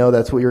 We didn't know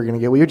that's what we were going to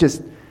get.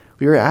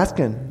 We were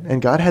asking,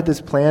 and God had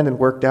this planned and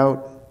worked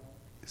out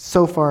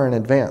so far in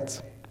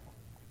advance.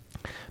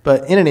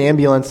 But in an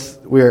ambulance,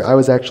 I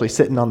was actually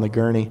sitting on the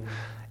gurney,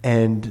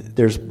 and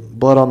there's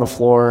blood on the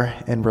floor,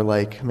 and we're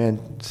like,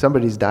 man,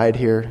 somebody's died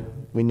here.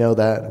 We know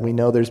that. We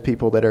know there's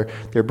people that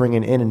they're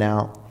bringing in and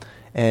out.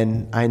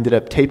 And I ended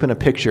up taping a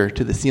picture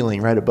to the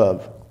ceiling right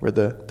above where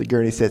the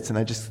gurney sits, and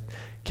I just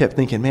kept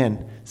thinking,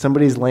 man,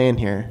 somebody's laying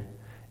here,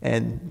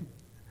 and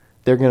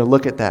they're going to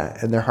look at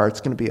that, and their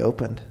heart's going to be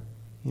opened,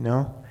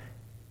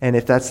 And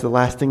if that's the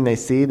last thing they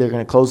see, they're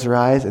going to close their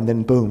eyes, and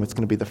then boom, it's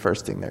going to be the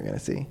first thing they're going to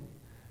see,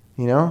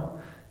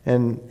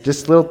 And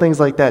just little things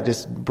like that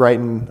just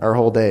brighten our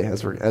whole day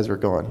as we're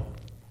going.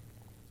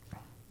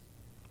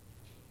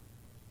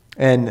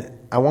 And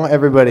I want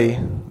everybody,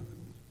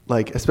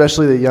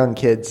 especially the young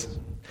kids,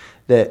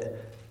 that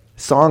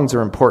songs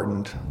are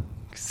important.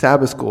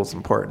 Sabbath school is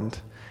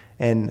important.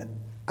 And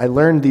I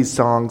learned these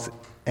songs,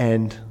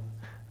 and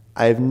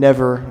I've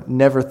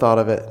never thought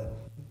of it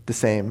the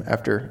same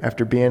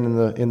after being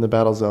in the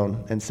battle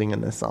zone and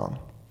singing this song.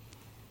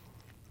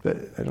 But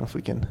I don't know if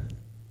we can.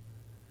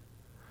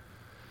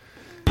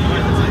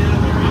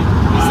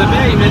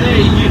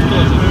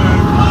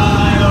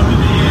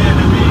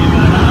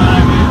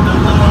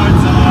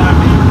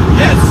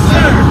 Yes,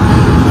 sir.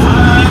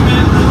 I'm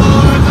in the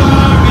Lord's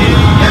army.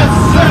 Yes,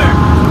 sir.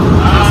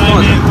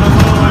 I'm in the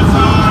Lord's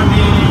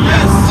army.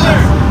 Yes, sir.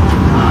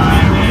 I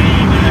may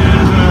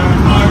never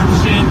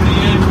march in the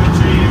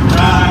infantry,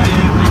 ride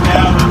in the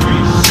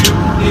cavalry, shoot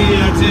the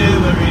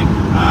artillery.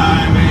 I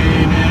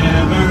may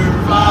never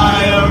fly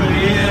over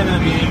the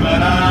enemy,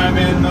 but I'm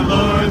in the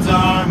Lord's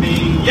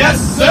army. Yes,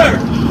 sir.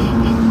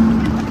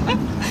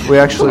 We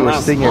actually were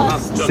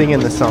singing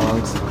the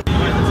songs.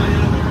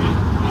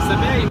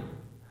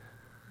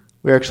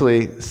 We were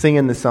actually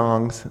singing the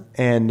songs,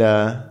 and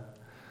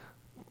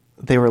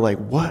they were like,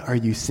 "What are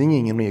you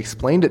singing?" And we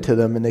explained it to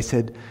them, and they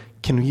said,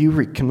 "Can we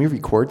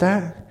record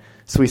that?"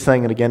 So we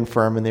sang it again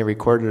for them, and they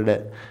recorded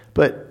it.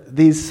 But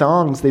these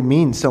songs, they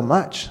mean so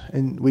much,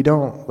 and we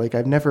don't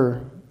I've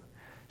never.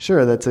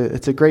 Sure,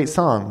 it's a great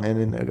song,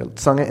 and I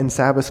sung it in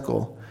Sabbath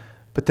school.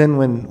 But then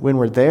when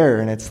we're there,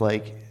 and it's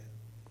like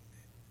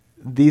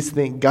these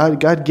things,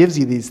 God gives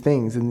you these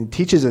things, and He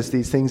teaches us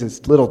these things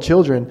as little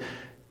children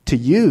to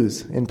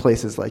use in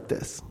places like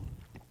this,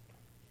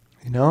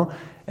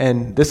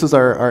 And this was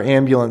our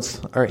ambulance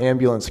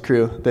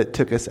crew that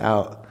took us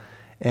out,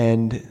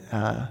 and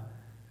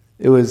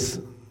it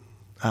was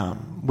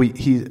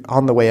he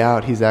on the way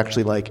out. He's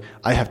actually like,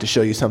 I have to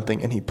show you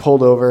something, and he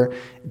pulled over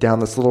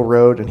down this little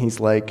road, and he's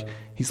like,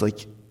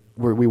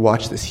 where we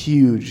watched this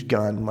huge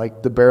gun,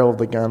 the barrel of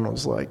the gun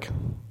was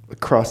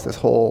across this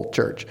whole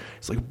church.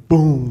 It's like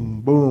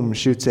boom, boom,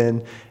 shoots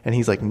in, and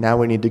he's like, now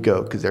we need to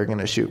go because they're going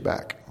to shoot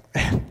back.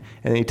 And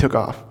then he took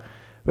off.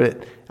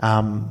 But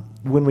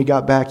when we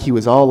got back, he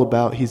was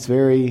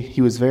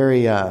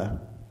very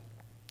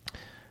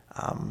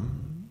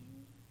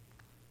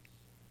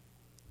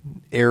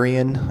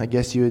Aryan, I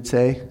guess you would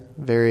say.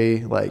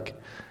 Very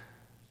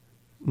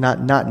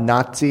not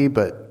Nazi,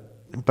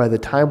 but by the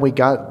time we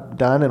got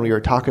done and we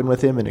were talking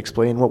with him and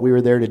explaining what we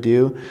were there to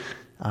do,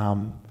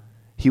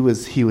 he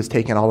was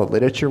taking all the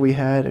literature we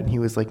had, and he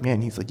was like,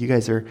 man, he's like, you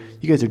guys are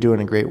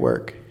doing a great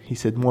work. He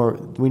said,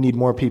 we need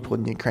more people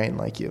in Ukraine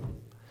like you.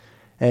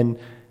 And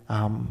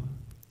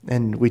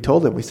we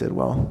told him, we said,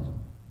 well,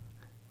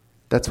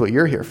 that's what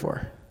you're here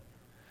for.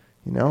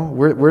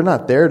 We're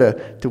not there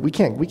to we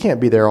can't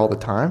be there all the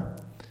time,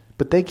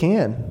 but they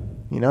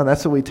can.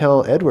 That's what we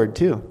tell Edward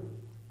too.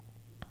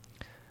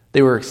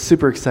 They were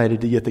super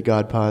excited to get the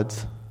God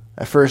pods.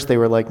 At first they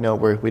were like, no,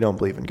 we don't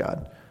believe in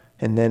God.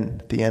 And then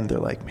at the end they're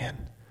like, man,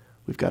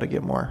 we've got to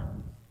get more.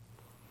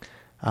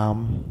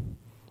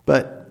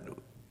 But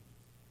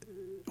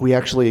we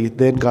actually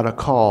then got a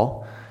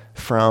call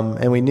from,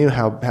 and we knew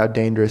how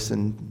dangerous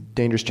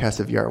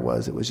Chasiv Yar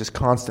was. It was just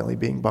constantly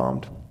being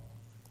bombed.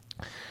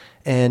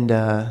 And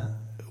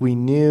we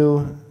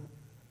knew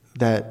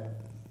that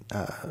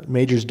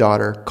Major's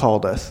daughter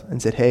called us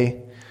and said,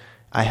 hey,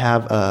 I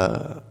have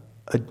a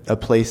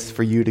place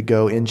for you to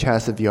go in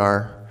Chasiv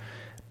Yar,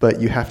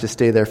 but you have to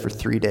stay there for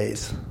 3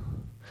 days.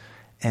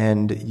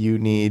 And you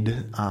need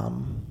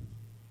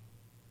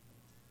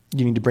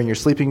to bring your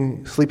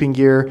sleeping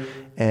gear,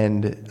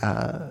 and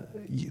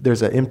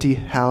there's an empty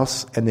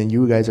house, and then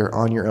you guys are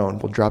on your own.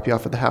 We'll drop you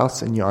off at the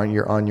house, and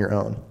you're on your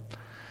own.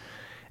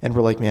 And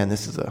we're like, man,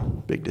 this is a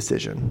big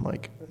decision.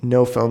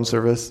 No phone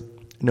service,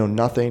 no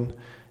nothing,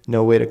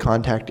 no way to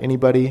contact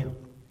anybody.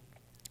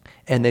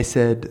 And they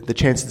said the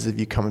chances of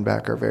you coming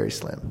back are very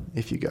slim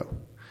if you go.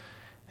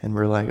 And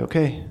we're like,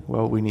 okay,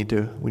 well, we need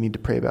to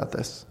pray about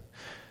this.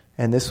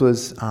 And this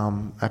was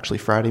actually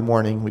Friday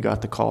morning. We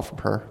got the call from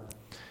her,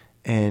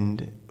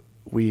 and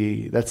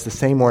that's the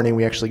same morning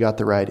we actually got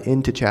the ride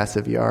into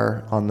Chasiv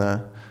Yar on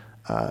the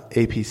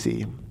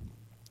APC.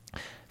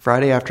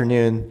 Friday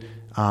afternoon,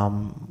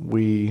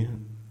 we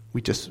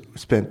just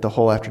spent the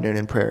whole afternoon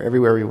in prayer.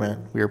 Everywhere we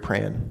went, we were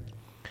praying.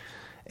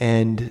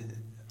 And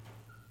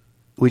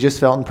we just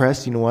felt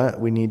impressed. You know what?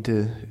 We need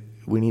to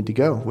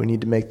go. We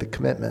need to make the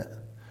commitment.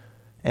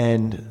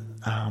 And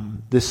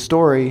this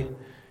story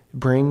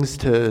brings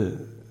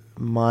to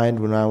mind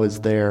when I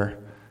was there.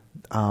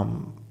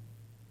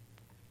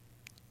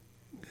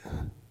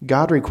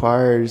 God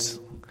requires,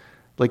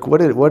 like, what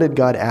did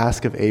God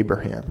ask of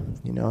Abraham?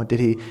 You know, did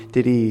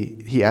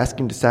he ask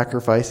him to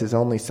sacrifice his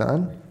only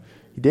son?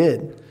 He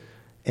did.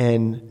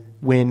 And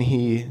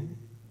when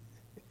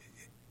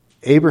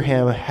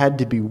Abraham had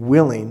to be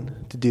willing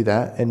to do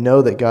that and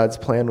know that God's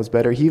plan was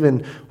better. He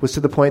even was to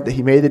the point that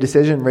he made the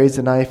decision, raised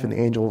the knife, and the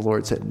angel of the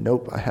Lord said,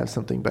 "Nope, I have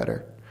something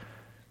better."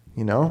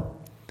 You know?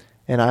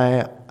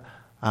 And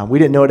we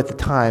didn't know it at the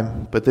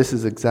time, but this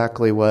is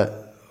exactly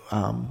what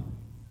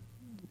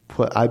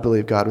I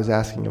believe God was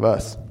asking of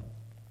us.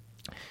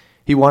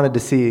 He wanted to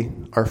see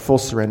our full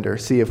surrender,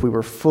 see if we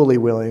were fully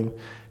willing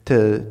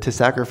to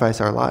sacrifice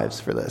our lives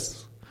for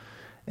this.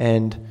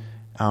 And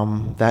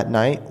that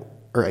night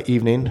or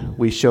evening,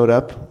 we showed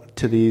up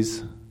to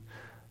this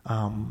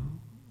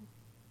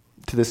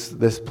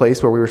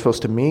place where we were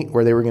supposed to meet,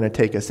 where they were going to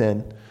take us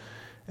in.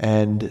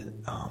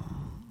 And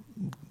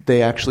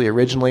they actually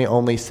originally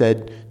only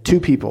said 2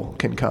 people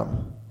can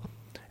come.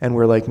 And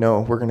we're like,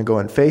 no, we're going to go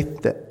in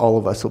faith that all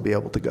of us will be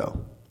able to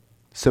go.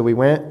 So we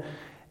went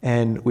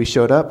and we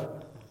showed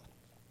up.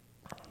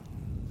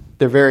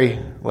 They're very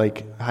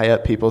high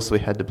up people, so we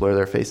had to blur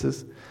their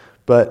faces.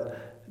 But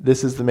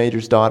this is the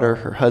major's daughter,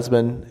 her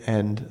husband,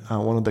 and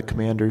one of the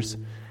commanders.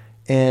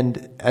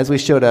 And as we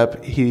showed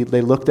up,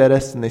 they looked at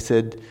us and they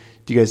said,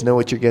 "Do you guys know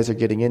what you guys are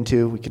getting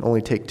into? We can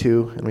only take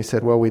 2." And we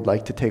said, "Well, we'd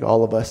like to take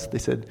all of us." They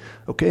said,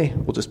 "Okay,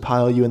 we'll just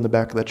pile you in the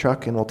back of the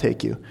truck and we'll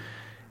take you."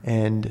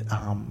 And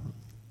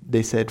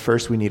they said,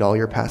 "First, we need all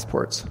your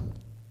passports."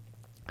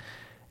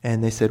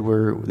 And they said,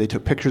 they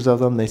took pictures of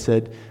them. They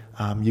said,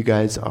 "You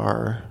guys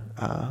are,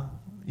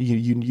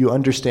 you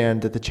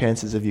understand that the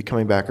chances of you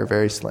coming back are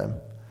very slim."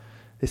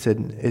 They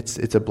said,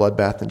 it's a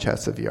bloodbath in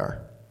Chasa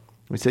VR.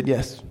 We said,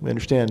 "Yes, we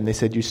understand." And they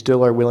said, "You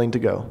still are willing to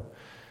go?"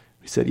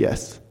 We said,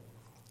 "Yes."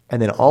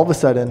 And then all of a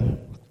sudden,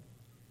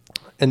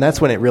 and that's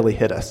when it really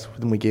hit us,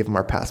 when we gave them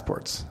our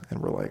passports.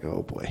 And we're like,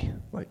 oh boy,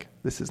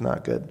 this is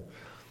not good.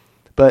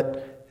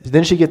 But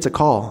then she gets a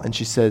call and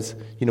she says,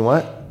 "You know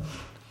what?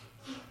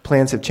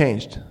 Plans have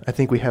changed. I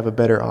think we have a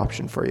better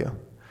option for you.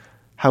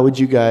 How would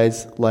you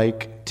guys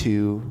like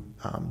to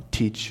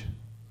teach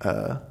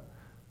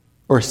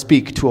or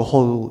speak to a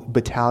whole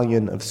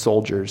battalion of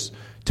soldiers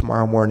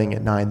tomorrow morning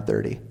at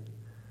 9:30?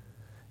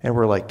 And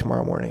we're like,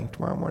 tomorrow morning.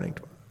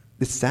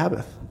 It's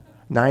Sabbath,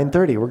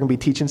 9:30. We're going to be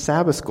teaching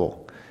Sabbath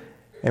school.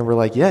 And we're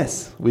like,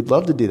 yes, we'd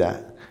love to do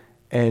that.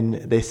 And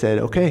they said,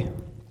 okay,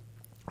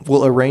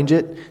 we'll arrange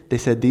it. They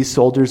said, these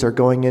soldiers are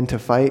going in to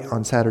fight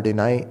on Saturday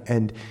night,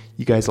 and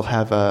you guys will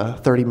have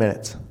 30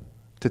 minutes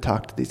to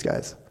talk to these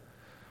guys.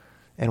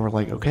 And we're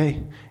like,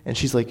 okay. And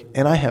she's like,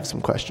 and I have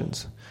some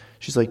questions.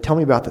 She's like, tell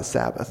me about the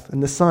Sabbath.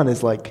 And the sun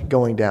is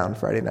going down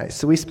Friday night.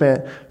 So we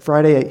spent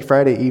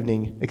Friday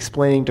evening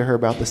explaining to her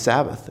about the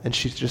Sabbath. And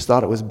she just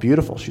thought it was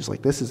beautiful. She's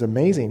like, this is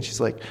amazing. She's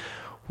like,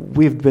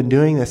 we've been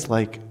doing this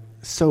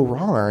so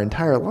wrong our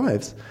entire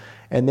lives.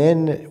 And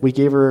then we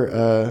gave her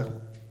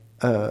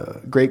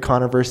a great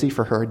controversy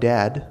for her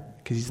dad,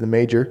 because he's the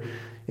major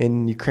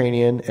in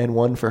Ukrainian, and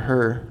one for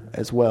her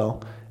as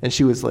well. And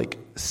she was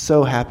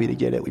so happy to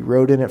get it. We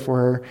wrote in it for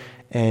her,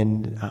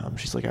 and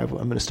she's like, I'm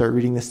going to start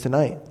reading this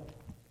tonight.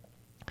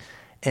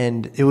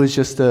 And it was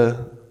just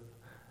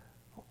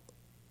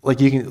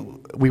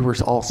we were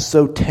all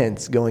so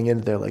tense going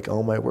into there,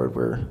 oh my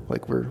word,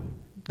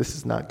 this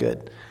is not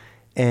good.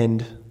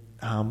 And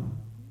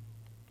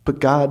but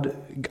God,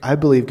 I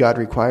believe God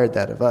required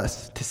that of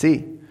us, to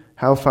see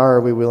how far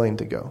are we willing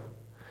to go.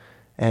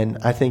 And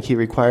I think He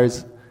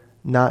requires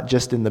not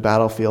just in the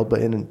battlefield,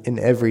 but in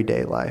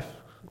everyday life.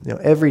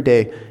 Every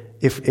day,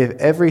 if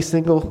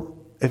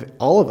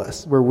all of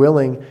us were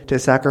willing to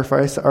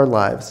sacrifice our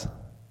lives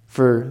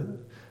for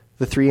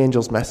the 3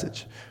 angels'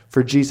 message,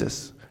 for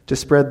Jesus, to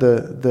spread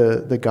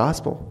the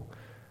gospel,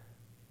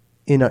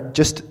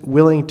 just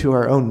willing to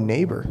our own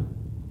neighbor,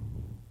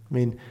 I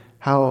mean,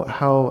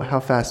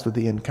 how fast would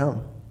the end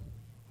come?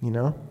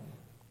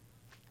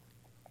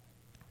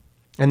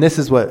 And this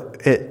is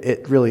what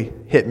it really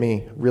hit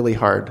me really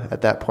hard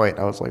at that point.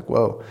 I was like,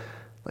 whoa,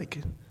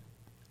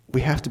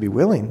 we have to be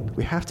willing.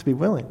 We have to be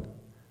willing.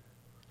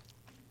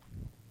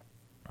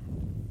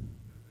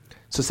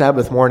 So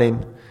Sabbath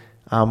morning,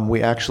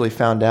 we actually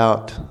found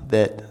out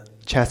that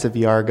Chasa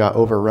VR got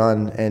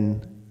overrun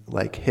and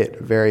hit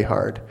very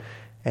hard.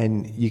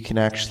 And you can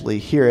actually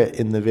hear it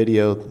in the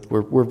video.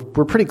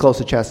 We're pretty close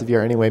to Chasa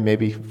VR anyway,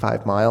 maybe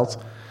 5 miles,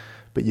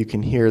 but you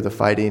can hear the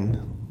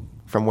fighting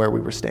from where we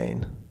were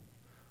staying.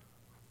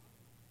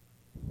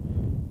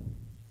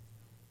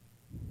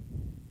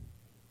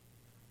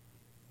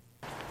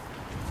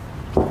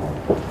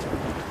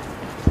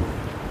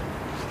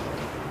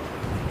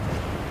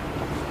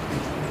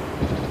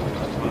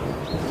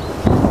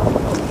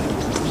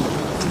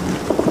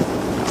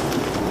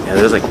 Yeah,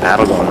 there's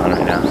battle going on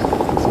right now.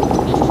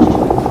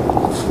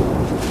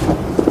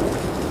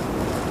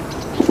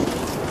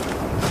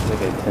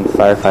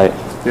 firefight.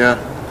 Yeah.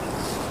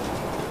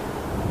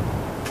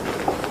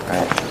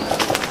 Right.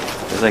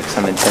 There's like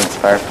some intense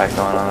firefight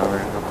going on over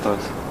real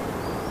close.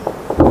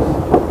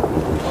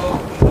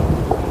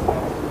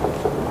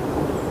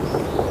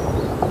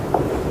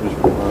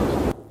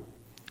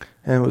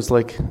 And it was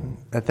like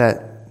at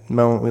that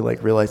moment we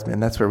like realized, man,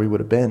 that's where we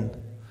would have been.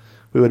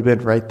 We would have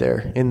been right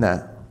there in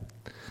that.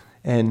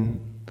 And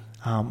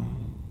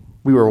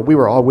we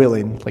were all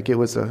willing. Like it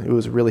was a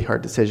really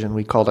hard decision.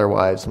 We called our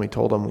wives and we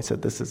told them, we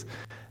said, this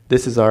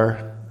is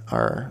our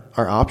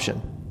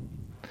option.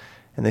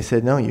 And they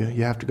said, no,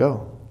 you have to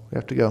go. We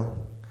have to go.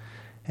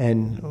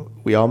 And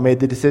we all made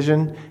the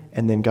decision,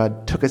 and then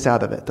God took us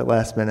out of it at the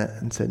last minute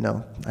and said,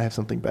 no, I have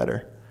something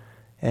better.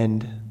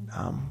 And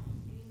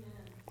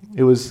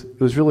it was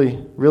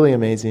really, really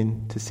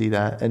amazing to see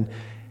that. And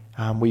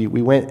we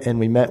went and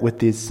we met with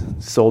these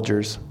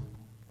soldiers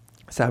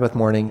Sabbath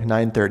morning,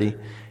 9:30,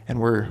 and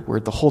we're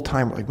the whole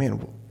time we're like, man,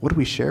 what do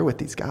we share with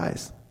these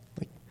guys?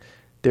 Like,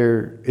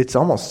 it's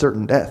almost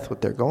certain death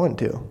what they're going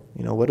to.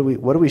 You know, what do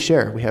we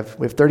share? We have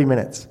 30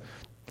 minutes,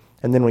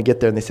 and then we get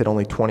there and they said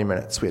only 20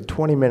 minutes. We had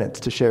 20 minutes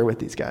to share with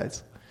these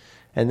guys,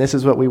 and this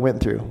is what we went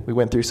through. We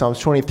went through Psalms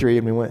 23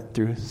 and we went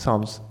through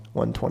Psalms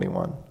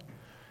 121.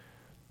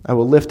 I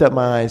will lift up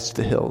my eyes to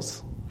the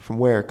hills. From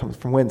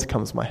whence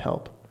comes my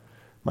help?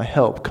 My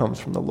help comes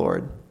from the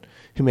Lord,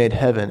 who made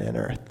heaven and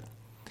earth.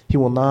 He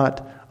will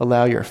not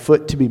allow your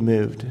foot to be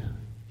moved.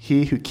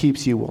 He who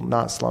keeps you will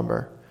not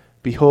slumber.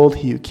 Behold,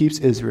 he who keeps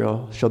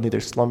Israel shall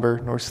neither slumber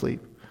nor sleep.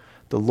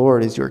 The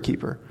Lord is your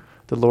keeper.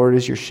 The Lord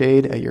is your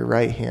shade at your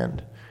right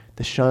hand.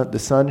 The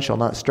sun shall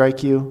not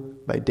strike you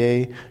by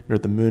day, nor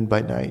the moon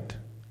by night.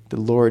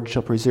 The Lord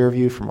shall preserve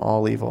you from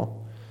all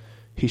evil.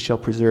 He shall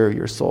preserve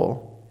your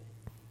soul.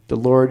 The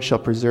Lord shall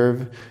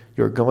preserve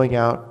your going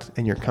out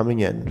and your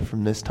coming in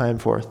from this time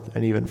forth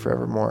and even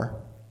forevermore.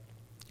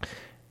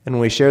 And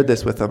when we shared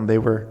this with them, they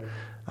were,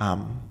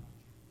 none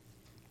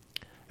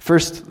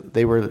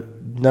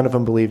of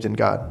them believed in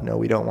God. No,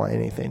 we don't want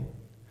anything.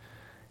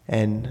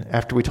 And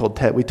after we told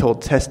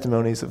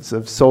testimonies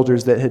of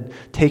soldiers that had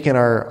taken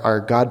our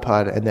God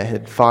pod and that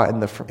had fought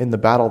in the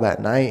battle that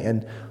night,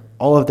 and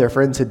all of their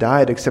friends had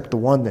died except the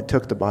one that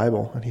took the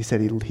Bible. And he said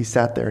he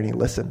sat there and he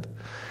listened.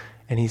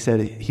 And he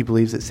said he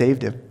believes it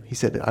saved him. He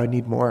said, I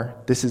need more.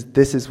 This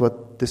is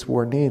what this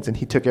war needs. And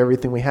he took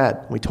everything we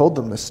had. We told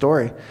them the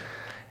story.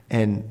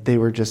 And they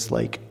were just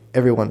like,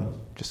 everyone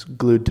just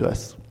glued to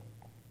us.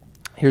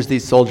 Here's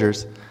these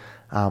soldiers.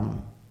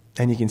 And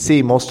you can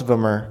see most of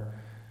them are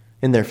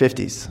in their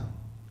 50s.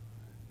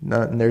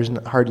 There's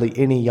hardly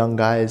any young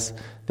guys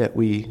that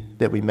we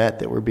met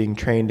that were being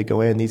trained to go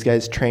in. These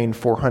guys train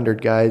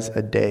 400 guys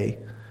a day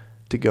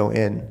to go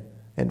in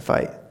and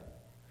fight.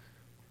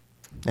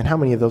 And how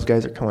many of those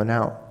guys are coming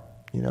out,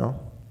 you know?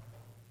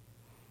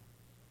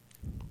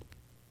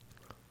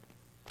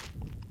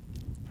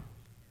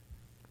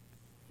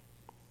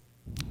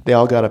 They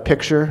all got a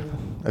picture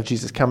of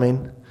Jesus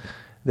coming.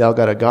 They all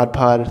got a God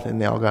pod, and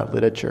they all got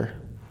literature.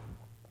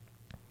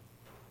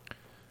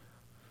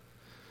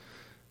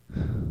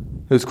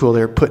 It was cool.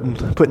 They were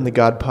putting the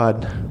God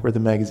pod where the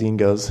magazine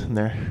goes in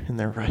their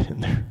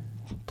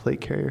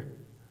plate carrier.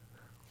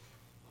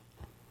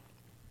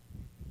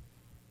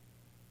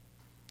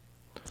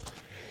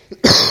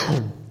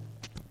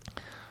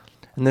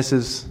 And this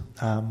is,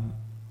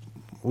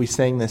 we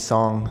sang this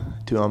song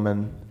to them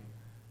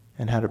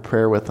and had a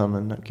prayer with them,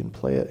 and I can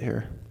play it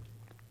here.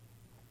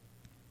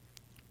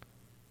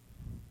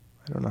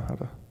 I don't know how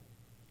to.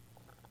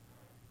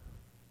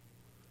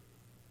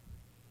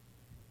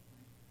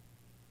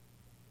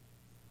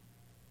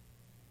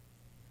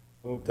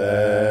 Hope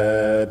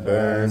that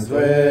burns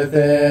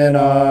within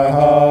our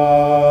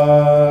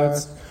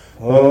hearts,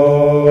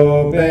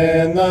 hope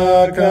in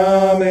the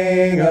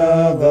coming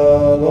of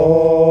the Lord.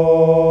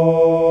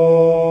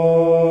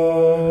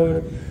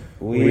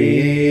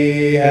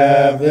 We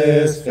have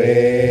this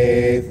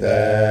faith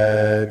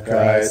that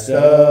Christ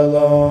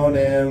alone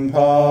imparts,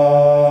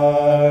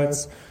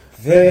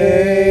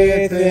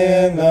 faith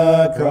in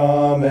the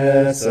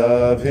promise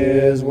of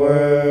His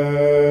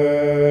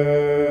word.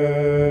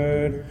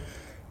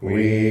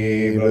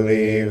 We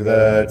believe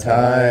the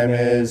time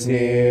is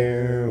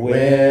near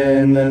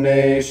when the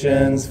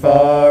nations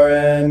far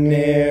and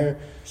near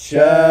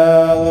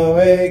shall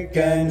awake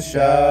and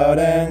shout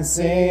and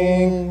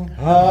sing,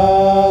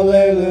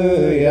 Hallelujah,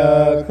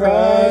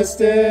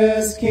 Christ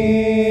is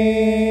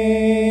King.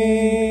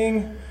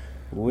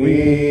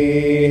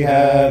 We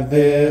have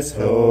this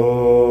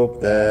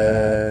hope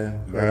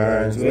that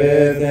burns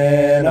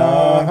within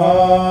our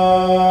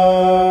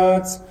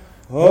hearts,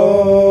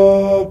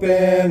 hope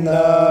in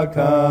the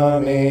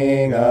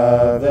coming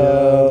of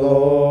the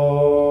Lord.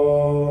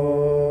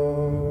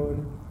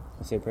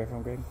 Let's say a prayer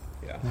from Greg.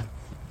 Yeah.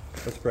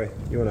 Let's pray.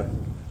 You want to?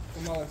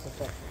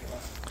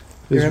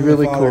 It was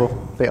really cool.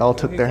 They all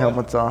took their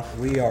helmets off.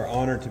 We are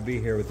honored to be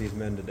here with these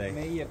men today.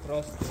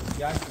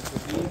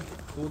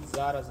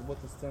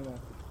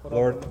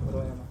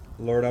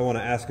 Lord, I want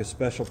to ask a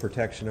special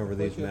protection over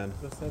these men.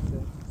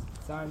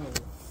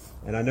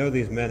 And I know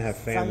these men have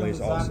families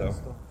соціальному also.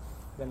 захисту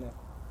для них.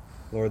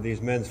 Lord,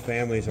 these men's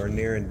families are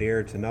near and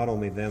dear to not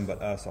only them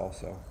but us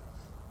also.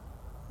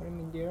 What do you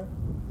mean, dear?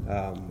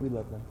 We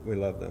love them. We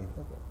love them.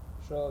 Okay.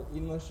 Що і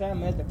не лише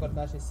ми, також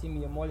наші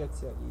сім'ї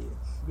моляться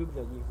і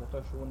люблять їх за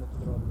те, що вони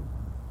тут роблять.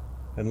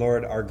 And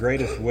Lord, our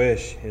greatest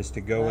wish is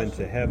to go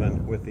into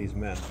heaven with these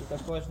men. І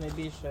також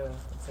найбільше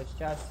це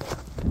щастя,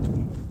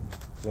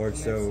 Lord,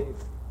 щоб ми so, всі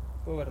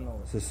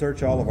повернулися. so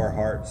search all of our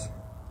hearts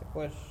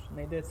Також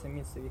знайди це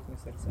місце в їхніх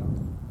серцях.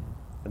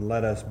 and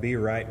let us be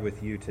right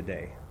with you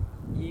today,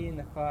 І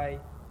нехай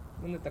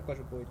вони також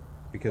будуть.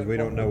 because we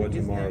don't know what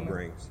І з tomorrow ними,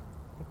 brings.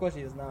 Також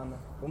і з нами,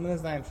 бо ми не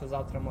знаємо, що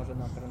завтра може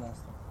нам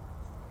принести.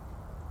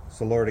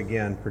 So Lord,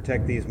 again,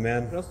 protect these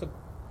men, Просто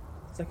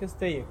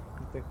захисти їх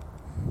від тих.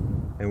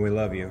 and we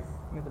love you.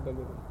 Ми тебе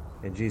любимо.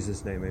 In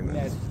Jesus' name, amen.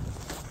 Ім'я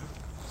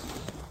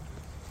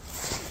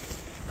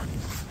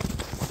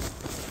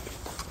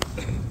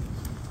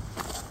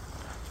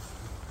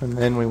And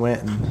then we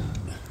went and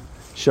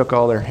shook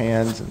all their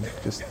hands and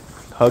just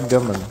hugged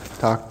them and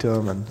talked to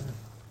them. And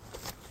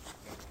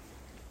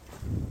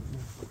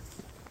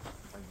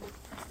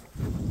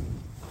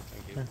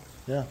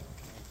yeah,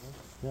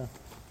 yeah.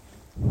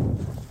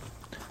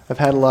 I've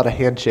had a lot of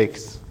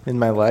handshakes in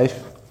my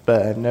life,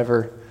 but I've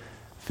never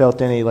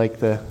felt any like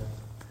that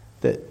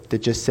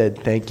just said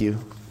thank you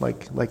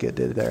like it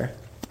did there.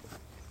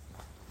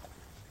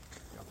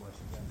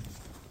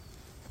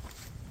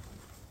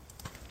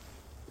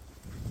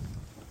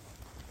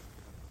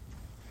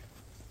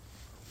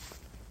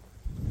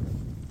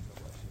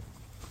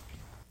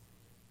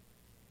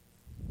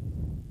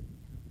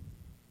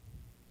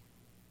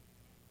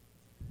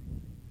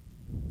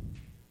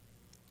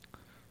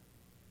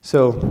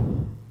 So,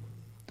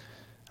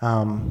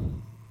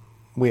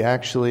 we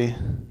actually,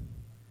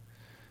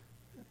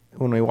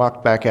 when we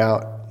walked back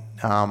out,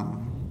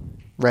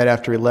 right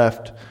after we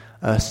left,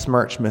 a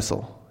Smerch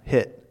missile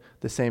hit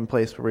the same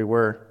place where we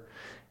were,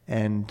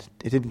 and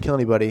it didn't kill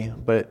anybody,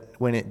 but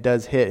when it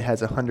does hit, it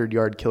has a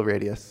 100-yard kill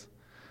radius.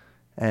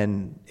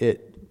 And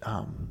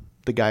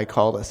the guy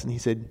called us, and he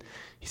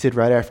said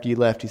right after you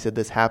left, he said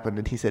this happened,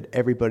 and he said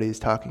everybody's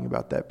talking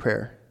about that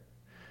prayer.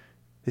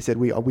 They said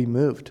we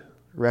moved.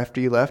 Right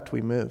after you left,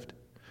 we moved,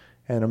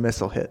 and a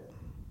missile hit.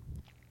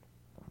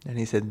 And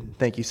he said,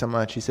 thank you so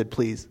much. He said,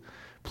 please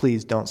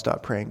don't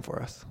stop praying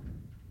for us.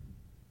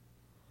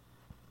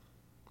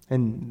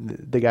 And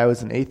the guy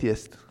was an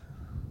atheist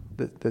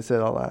that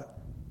said all that.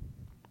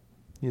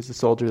 He was a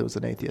soldier that was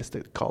an atheist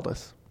that called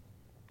us.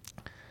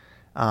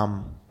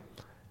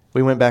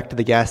 We went back to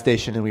the gas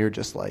station, and we were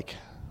just like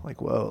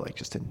whoa,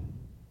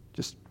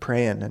 just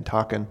praying and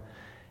talking.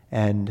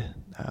 And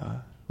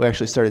we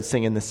actually started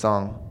singing this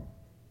song.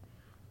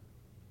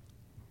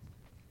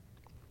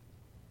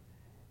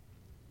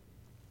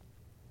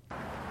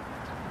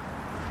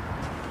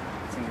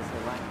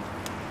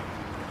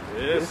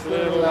 This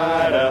little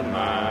light of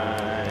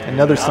mine.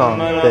 Another song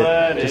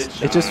that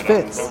just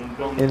fits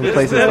in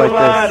places like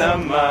light this.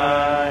 of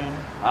mine.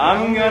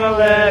 I'm gonna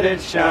let it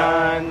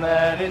shine,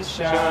 let it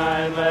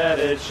shine, let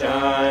it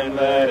shine,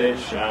 let it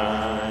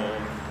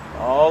shine.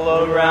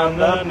 All around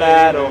the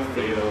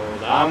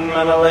battlefield, I'm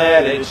gonna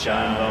let it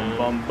shine.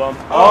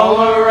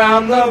 All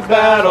around the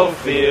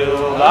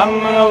battlefield, I'm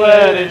gonna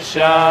let it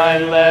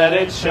shine, let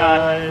it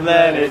shine,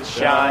 let it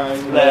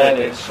shine, let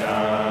it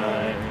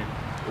shine.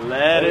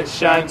 Let it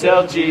shine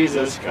till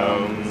Jesus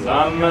comes.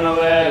 I'm gonna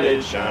let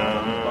it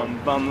shine.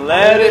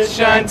 Let it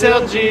shine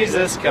till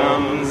Jesus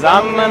comes.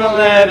 I'm gonna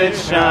let it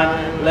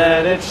shine.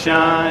 Let it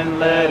shine.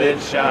 Let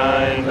it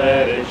shine.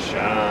 Let it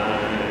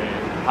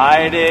shine.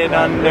 Hide it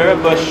under a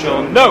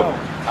bushel. No,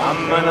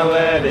 I'm gonna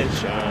let it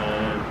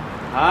shine.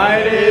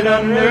 Hide it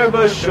under a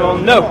bushel.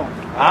 No,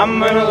 I'm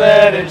gonna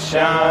let it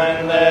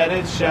shine. Let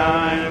it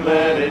shine.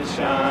 Let it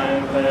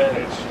shine. Let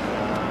it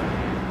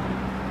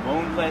shine.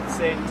 Won't let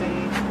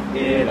Satan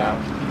it out.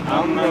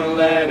 I'm gonna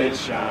let it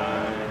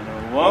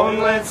shine. Won't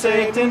let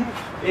Satan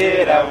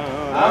it out.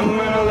 I'm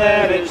gonna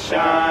let it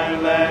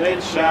shine. Let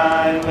it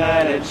shine.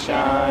 Let it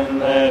shine.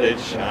 Let it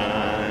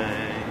shine.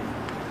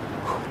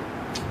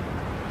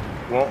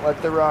 Won't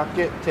let the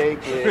rocket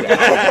take it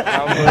out.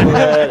 I'm gonna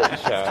let it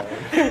shine.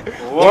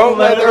 Won't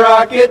let the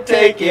rocket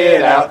take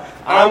it out.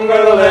 I'm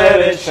gonna let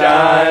it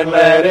shine.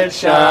 Let it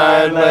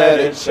shine. Let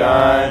it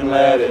shine.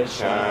 Let it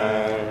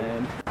shine.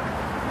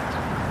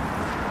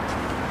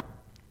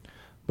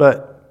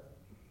 But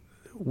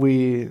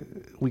we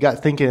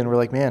got thinking, and we're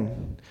like,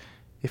 man,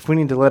 if we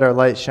need to let our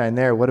light shine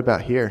there, what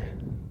about here?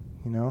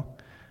 You know,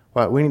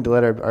 well, we need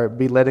to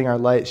be letting our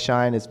light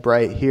shine as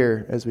bright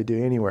here as we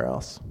do anywhere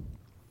else.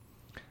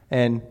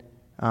 And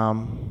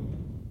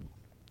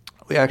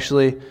we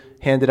actually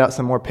handed out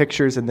some more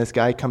pictures, and this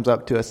guy comes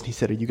up to us and he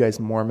said, "Are you guys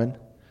Mormon?"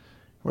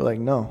 We're like,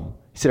 "No."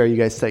 He said, "Are you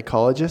guys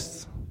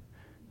psychologists?"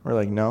 We're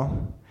like,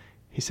 "No."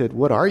 He said,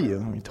 "What are you?"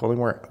 And we told him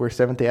we're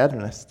Seventh-day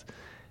Adventists.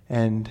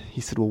 And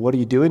he said, "Well, what are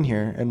you doing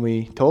here?" And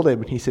we told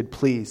him, and he said,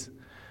 "Please."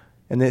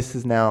 And this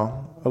is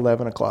now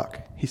 11 o'clock.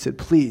 He said,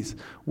 "Please,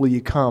 will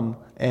you come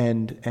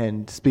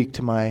and speak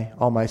to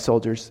all my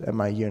soldiers at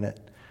my unit?"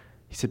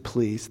 He said,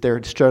 please.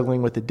 They're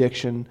struggling with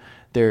addiction.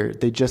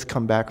 They just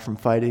come back from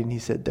fighting. He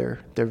said, they're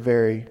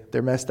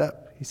messed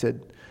up. He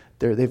said,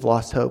 they've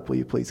lost hope. Will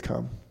you please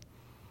come?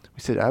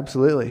 We said,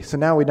 absolutely. So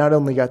now we not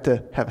only got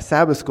to have a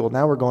Sabbath school,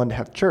 now we're going to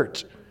have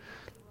church.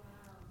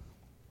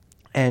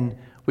 And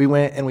we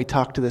went and we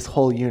talked to this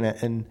whole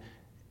unit and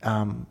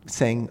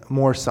sang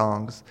more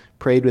songs,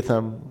 prayed with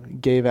them,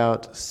 gave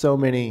out so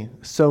many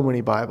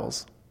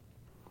Bibles,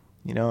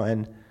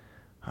 and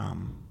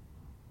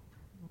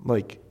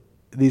like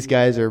these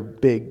guys are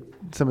big.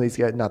 Some of these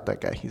guys, not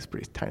that guy, he's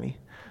pretty tiny,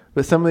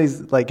 but some of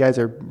these like guys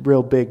are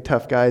real big,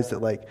 tough guys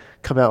that like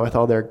come out with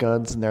all their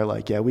guns and they're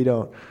like, yeah, we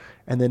don't.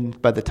 And then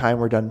by the time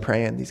we're done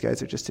praying, these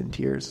guys are just in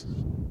tears.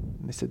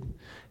 And they said,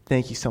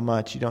 thank you so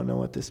much. You don't know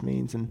what this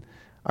means. And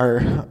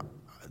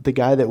the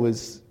guy that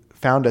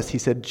found us, he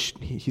said,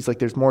 he's like,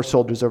 there's more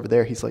soldiers over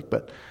there. He's like,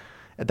 but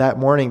at that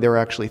morning, there were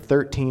actually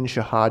 13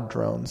 Shahad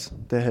drones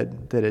that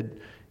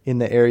had in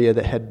the area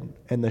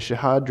and the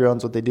Shahad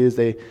drones, what they do is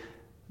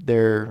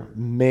they're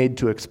made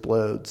to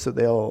explode. So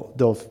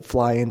they'll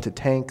fly into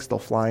tanks, they'll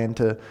fly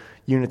into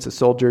units of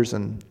soldiers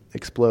and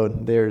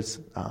explode. There's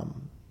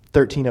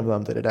 13 of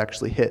them that had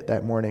actually hit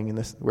that morning in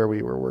this where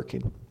we were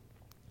working.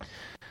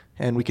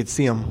 And we could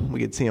see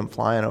them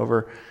flying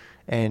over.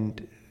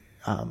 And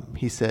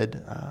he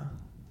said,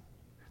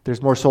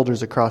 there's more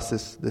soldiers across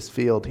this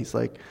field. He's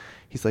like,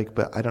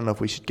 but I don't know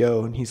if we should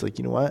go. And he's like,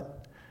 you know what?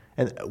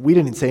 And we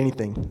didn't say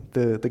anything.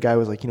 The guy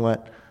was like, you know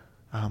what?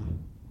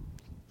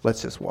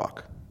 Let's just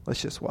walk.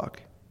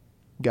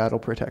 God will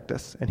protect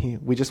us.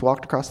 And we just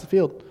walked across the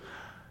field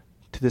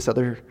to this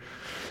other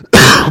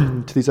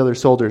to these other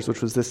soldiers,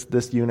 which was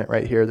this unit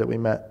right here that we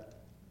met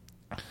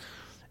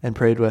and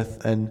prayed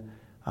with. And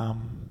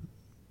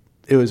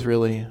it was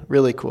really,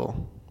 really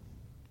cool.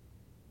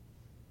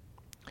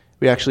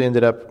 We actually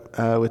ended up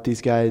with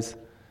these guys.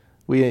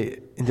 We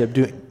ended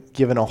up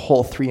giving a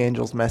whole Three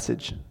Angels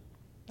message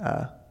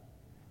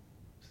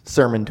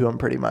sermon to them,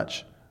 pretty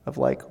much, of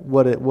like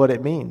what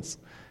it means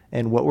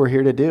and what we're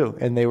here to do.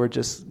 And they were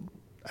just,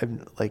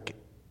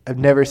 I've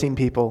never seen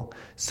people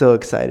so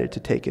excited to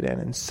take it in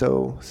and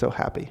so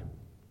happy.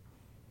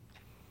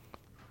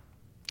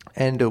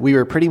 And we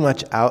were pretty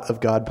much out of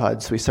God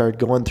Pods, so we started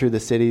going through the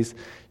cities,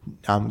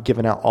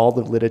 giving out all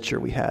the literature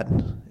we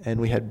had, and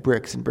we had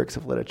bricks and bricks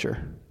of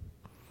literature.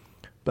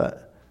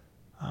 But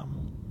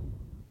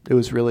it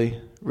was really,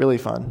 really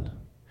fun.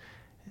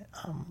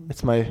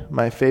 It's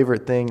my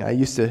favorite thing. I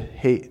used to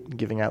hate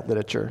giving out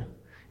literature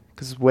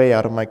because it's way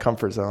out of my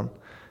comfort zone.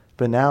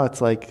 But now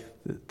it's like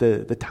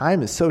the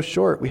time is so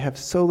short. We have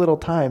so little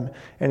time.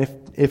 And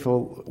if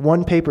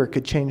one paper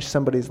could change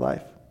somebody's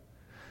life.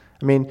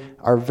 I mean,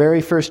 our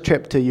very first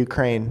trip to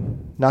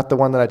Ukraine, not the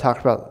one that I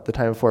talked about the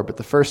time before, but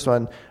the first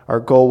one,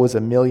 our goal was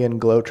 1 million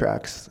glow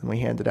tracts. And we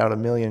handed out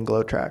 1 million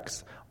glow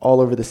tracts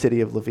all over the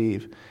city of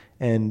Lviv.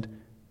 And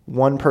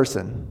one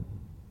person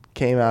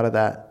came out of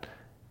that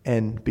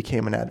and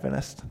became an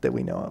Adventist that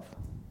we know of.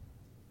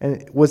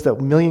 And was the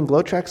 1 million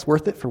glow tracts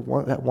worth it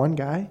for that one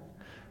guy?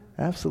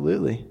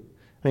 Absolutely.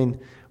 I mean,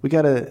 you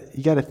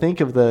gotta think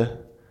of the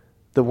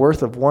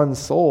worth of one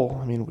soul.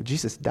 I mean,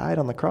 Jesus died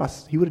on the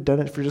cross. He would have done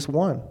it for just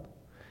one.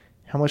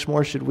 How much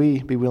more should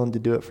we be willing to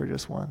do it for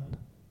just one?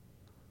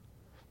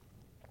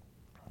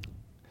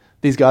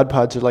 These God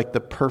Pods are like the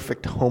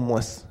perfect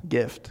homeless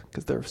gift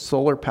because they're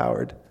solar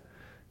powered,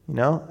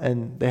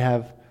 and they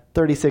have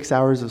 36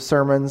 hours of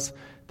sermons.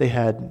 They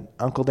had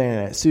Uncle Dan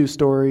and Aunt Sue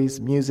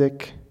stories,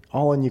 music,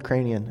 all in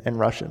Ukrainian and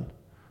Russian.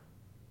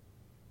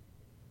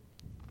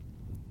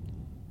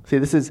 See,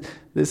 this is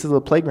a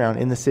playground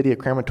in the city of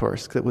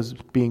Kramatorsk that was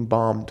being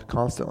bombed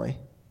constantly,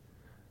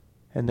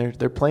 and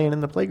they're playing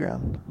in the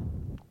playground.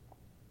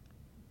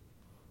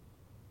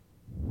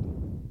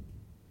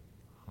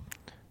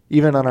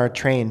 Even on our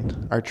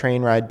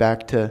train ride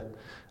back to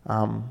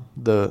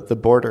the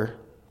border,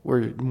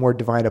 were more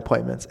divine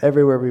appointments.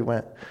 Everywhere we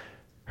went,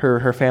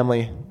 her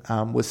family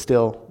was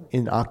still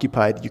in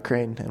occupied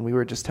Ukraine, and we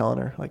were just telling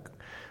her like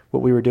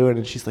what we were doing,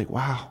 and she's like,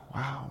 "Wow,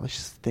 let's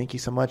just thank you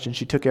so much." And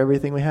she took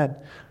everything we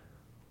had.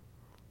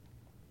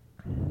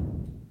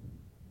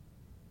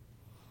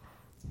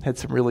 Had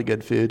some really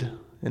good food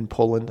in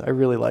Poland. I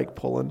really like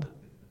Poland.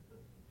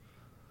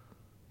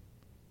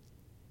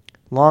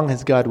 Long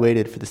has God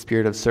waited for the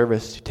spirit of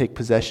service to take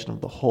possession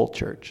of the whole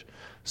church,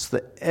 so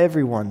that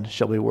everyone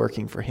shall be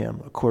working for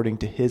him according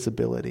to his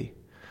ability.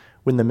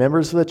 When the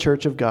members of the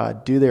church of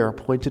God do their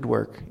appointed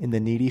work in the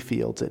needy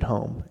fields at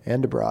home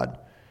and abroad,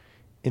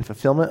 in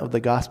fulfillment of the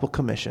gospel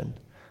commission,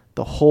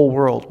 the whole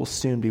world will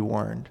soon be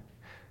warned,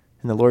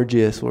 and the Lord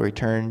Jesus will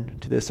return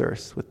to this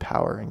earth with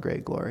power and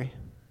great glory.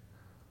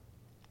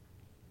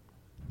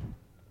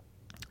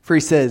 For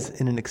he says,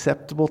 "In an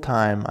acceptable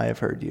time I have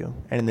heard you,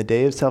 and in the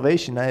day of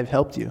salvation I have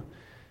helped you.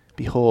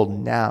 Behold,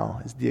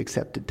 now is the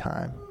accepted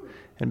time,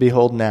 and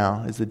behold,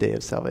 now is the day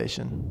of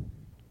salvation."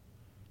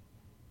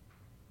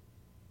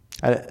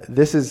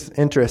 This is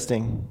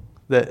interesting,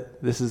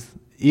 that this is,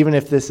 even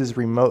if this is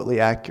remotely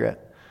accurate,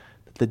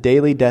 the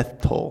daily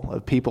death toll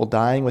of people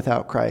dying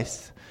without Christ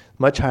is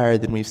much higher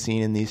than we've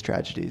seen in these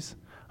tragedies.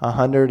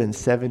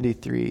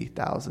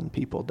 173,000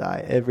 people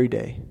die every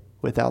day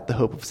without the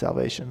hope of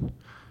salvation.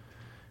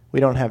 We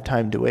don't have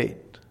time to wait.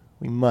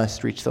 We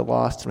must reach the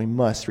lost, and we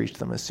must reach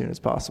them as soon as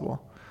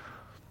possible.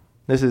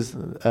 This is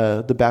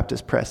the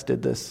Baptist Press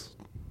did this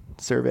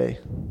survey.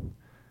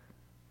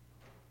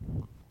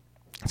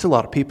 It's a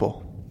lot of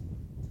people.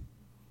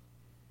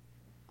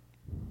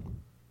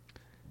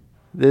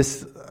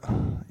 This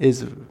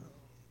is,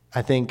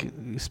 I think,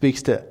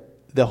 speaks to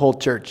the whole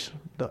church,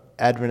 the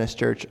Adventist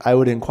church. I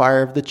would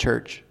inquire of the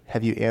church,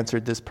 have you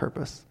answered this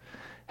purpose?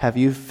 Have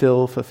you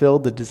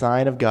fulfilled the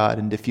design of God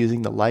in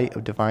diffusing the light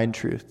of divine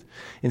truth,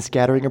 in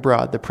scattering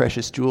abroad the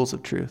precious jewels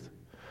of truth?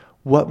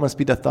 What must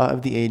be the thought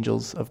of the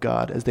angels of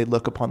God as they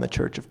look upon the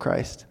church of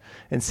Christ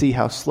and see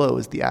how slow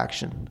is the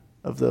action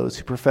of those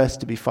who profess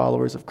to be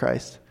followers of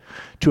Christ,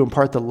 to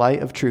impart the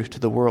light of truth to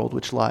the world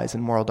which lies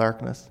in moral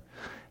darkness?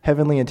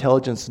 Heavenly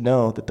intelligence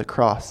know that the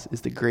cross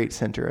is the great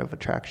center of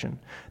attraction.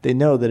 They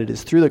know that it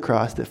is through the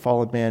cross that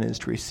fallen man is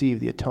to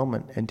receive the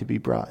atonement and to be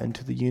brought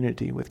into the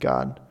unity with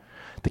God.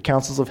 The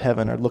councils of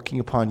heaven are looking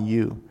upon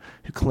you,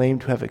 who claim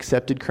to have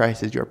accepted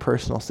Christ as your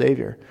personal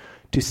Savior,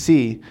 to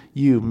see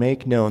you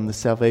make known the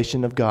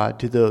salvation of God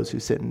to those who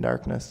sit in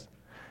darkness.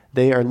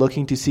 They are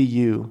looking to see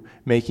you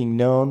making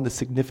known the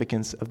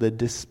significance of the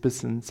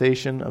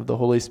dispensation of the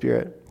Holy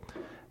Spirit,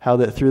 how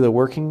that through the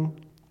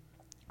working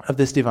of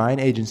this divine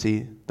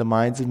agency, the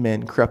minds of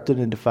men corrupted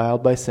and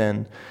defiled by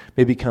sin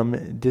may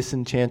become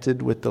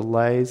disenchanted with the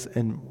lies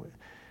and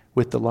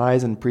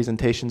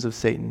presentations of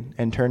Satan,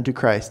 and turn to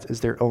Christ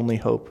as their only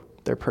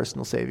hope, their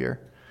personal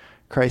Savior.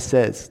 Christ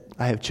says,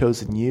 I have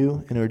chosen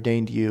you and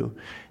ordained you,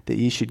 that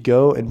ye should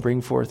go and bring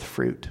forth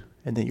fruit,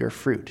 and that your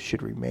fruit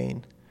should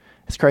remain.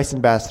 As Christ's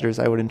ambassadors,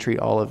 I would entreat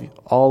all of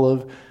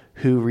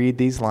who read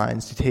these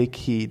lines to take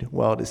heed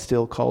while it is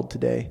still called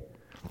today.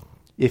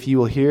 If you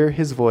will hear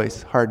his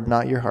voice, harden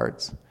not your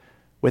hearts.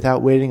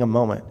 Without waiting a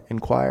moment,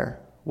 inquire,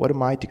 what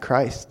am I to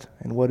Christ,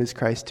 and what is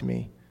Christ to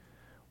me?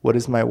 What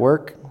is my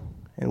work,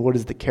 and what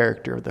is the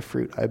character of the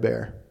fruit I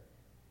bear?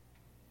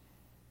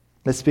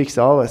 This speaks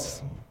to all of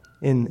us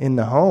in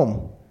the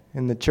home,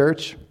 in the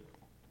church.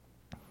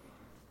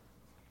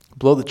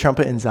 Blow the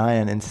trumpet in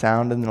Zion and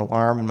sound an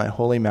alarm in my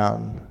holy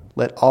mountain.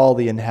 Let all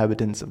the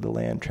inhabitants of the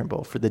land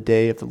tremble, for the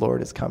day of the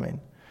Lord is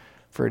coming,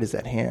 for it is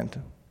at hand.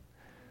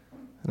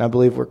 And I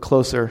believe we're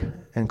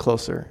closer and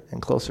closer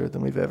and closer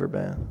than we've ever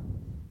been.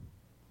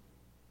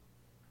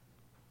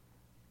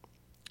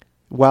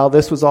 While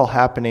this was all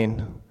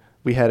happening,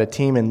 we had a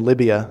team in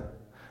Libya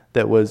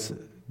that was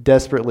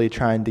desperately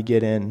trying to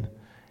get in,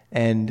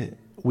 and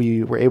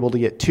we were able to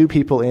get 2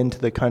 people into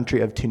the country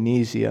of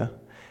Tunisia,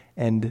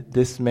 and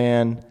this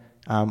man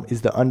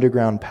is the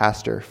underground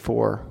pastor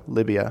for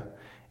Libya,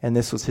 and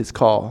this was his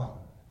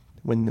call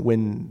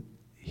when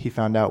he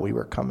found out we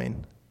were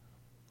coming.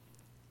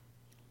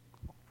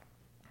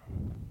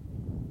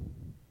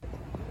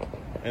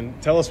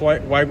 And tell us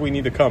why we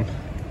need to come.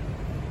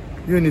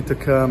 You need to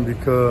come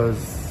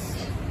because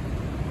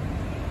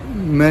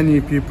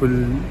many people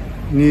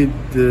need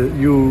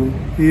you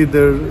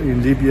either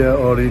in Libya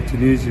or in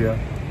Tunisia.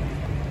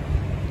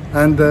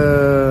 And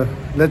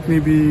let me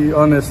be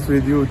honest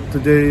with you,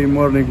 today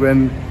morning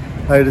when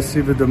I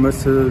received a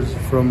message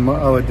from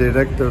our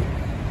director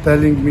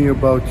telling me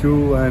about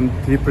you, and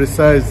he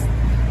precised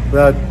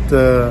that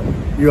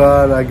you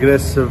are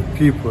aggressive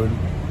people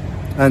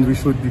and we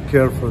should be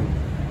careful.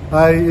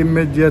 I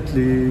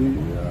immediately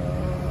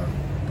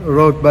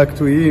wrote back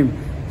to him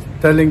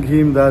telling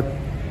him that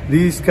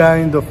these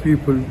kind of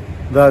people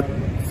that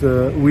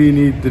we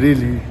need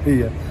really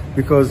here,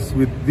 because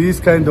with these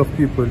kind of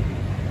people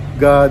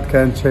God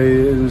can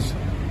change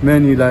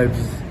many lives,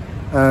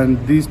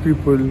 and these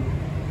people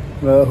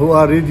who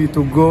are ready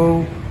to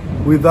go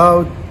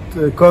without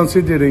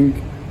considering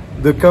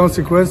the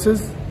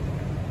consequences,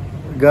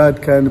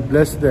 God can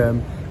bless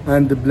them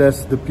and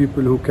bless the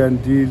people who can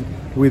deal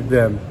with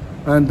them.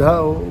 And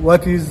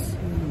what is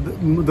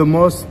the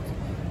most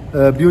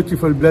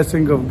beautiful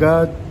blessing of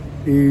God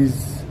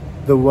is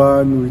the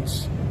one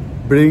which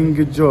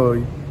brings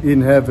joy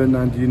in heaven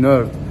and in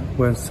earth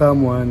when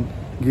someone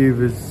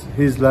gives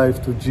his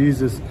life to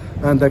Jesus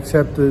and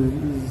accepts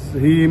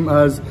him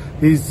as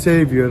his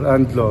Savior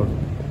and Lord.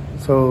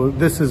 So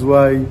this is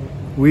why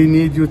we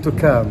need you to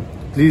come.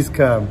 Please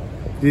come.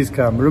 Please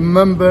come.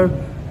 Remember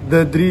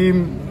the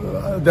dream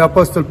the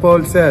Apostle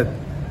Paul said.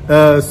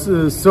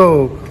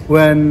 So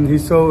when he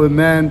saw a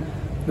man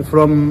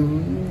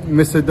from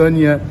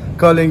Macedonia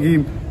calling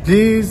him,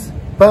 please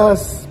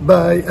pass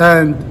by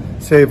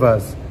and save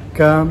us.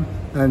 Come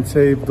and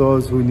save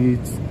those who need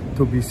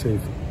to be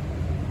saved.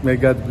 May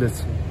God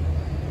bless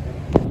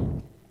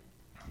you.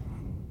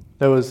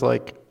 That was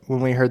like,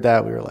 when we heard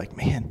that, we were like,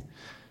 man,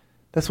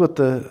 that's what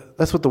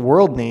the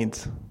world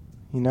needs.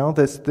 You know,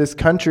 this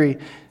country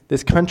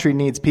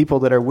needs people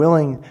that are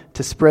willing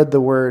to spread the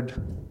word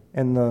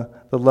and the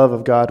love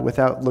of God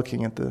without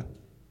looking at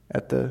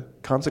the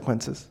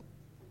consequences.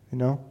 You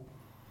know,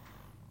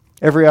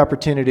 every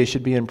opportunity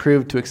should be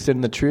improved to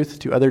extend the truth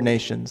to other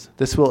nations.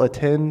 This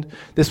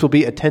will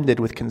be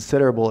attended with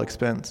considerable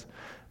expense,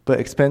 But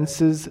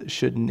expenses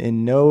should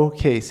in no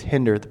case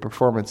hinder the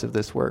performance of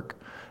this work.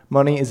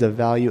 Money is of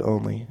value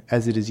only,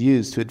 as it is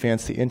used to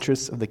advance the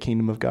interests of the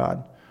kingdom of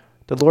God.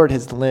 The Lord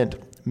has lent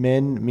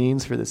men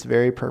means for this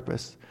very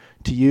purpose,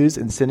 to use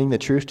in sending the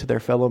truth to their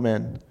fellow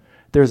men.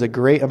 There is a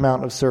great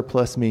amount of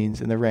surplus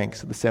means in the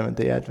ranks of the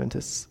Seventh-day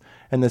Adventists,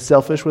 and the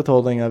selfish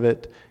withholding of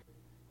it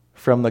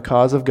from the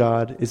cause of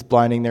God is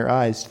blinding their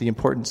eyes to the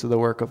importance of the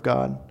work of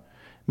God,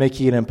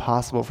 making it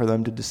impossible for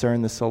them to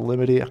discern the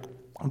solemnity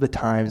of the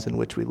times in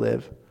which we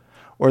live,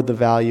 or the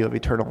value of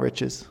eternal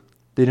riches.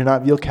 They do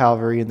not view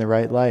Calvary in the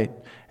right light,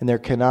 and they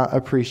cannot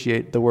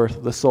appreciate the worth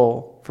of the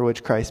soul for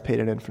which Christ paid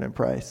an infinite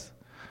price.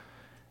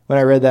 When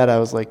I read that, I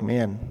was like,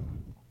 man,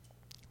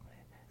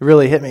 it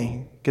really hit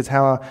me, because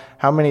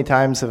how many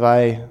times have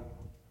I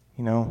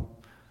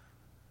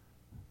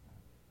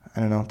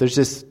don't know,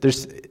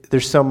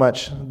 there's so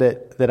much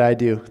that I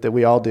do, that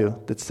we all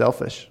do, that's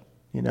selfish,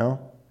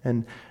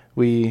 and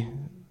we're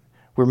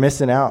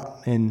missing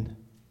out in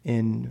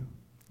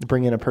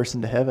bringing a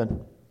person to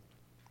heaven.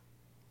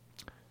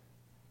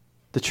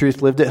 The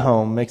truth lived at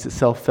home makes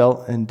itself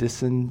felt in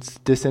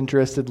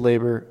disinterested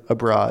labor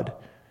abroad.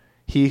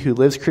 He who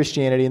lives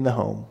Christianity in the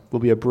home will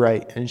be a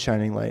bright and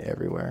shining light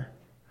everywhere.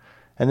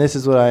 And this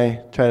is what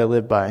I try to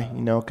live by,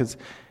 because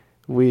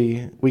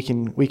we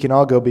can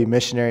all go be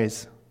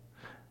missionaries,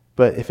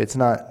 but if it's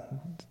not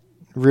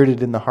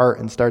rooted in the heart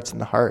and starts in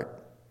the heart,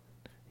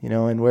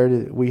 and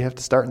we have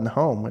to start in the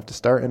home. We have to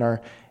start in our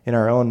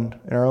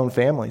own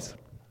families.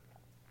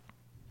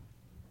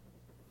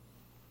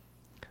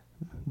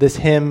 This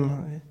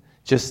hymn,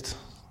 just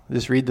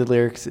read the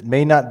lyrics. It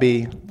may not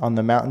be on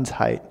the mountain's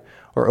height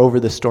or over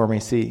the stormy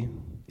sea.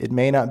 It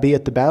may not be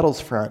at the battle's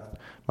front.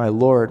 My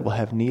Lord will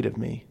have need of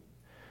me.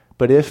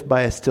 But if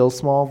by a still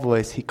small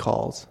voice he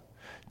calls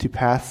to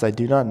paths I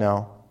do not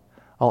know,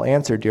 I'll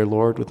answer, dear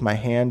Lord, with my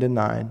hand in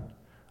thine.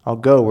 I'll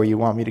go where you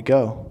want me to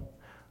go.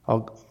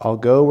 I'll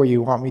go where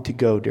you want me to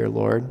go, dear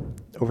Lord,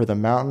 over the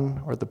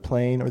mountain or the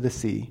plain or the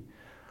sea.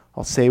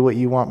 I'll say what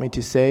you want me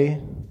to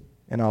say,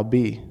 and I'll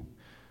be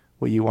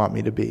what you want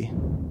me to be.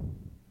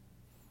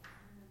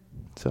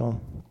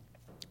 So,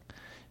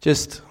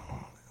 just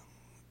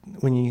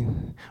when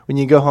you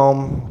go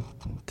home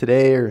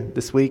today or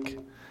this week,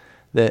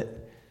 that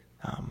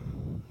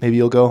maybe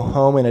you'll go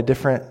home in a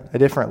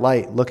different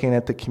light, looking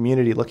at the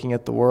community, looking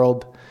at the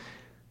world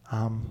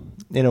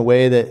in a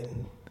way that,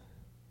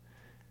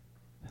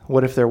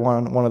 what if they're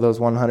one of those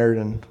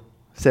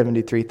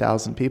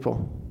 173,000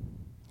 people,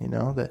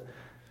 that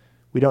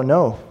we don't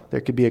know.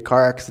 There could be a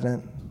car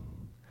accident.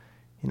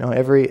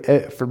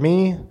 For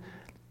me,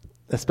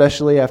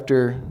 especially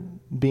after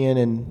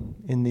being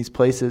in these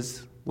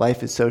places,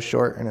 life is so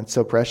short and it's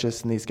so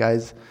precious, and these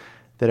guys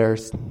that are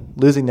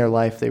losing their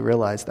life, they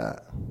realize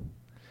that.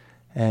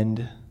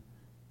 And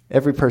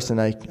every person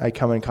I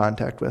come in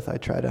contact with, I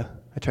try to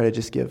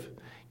just give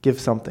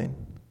something,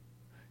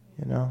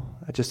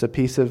 just a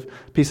piece of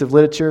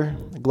literature,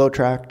 a glow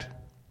tract,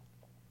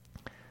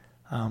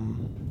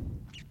 some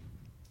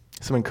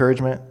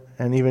encouragement,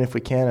 and even if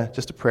we can,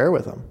 just a prayer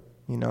with them.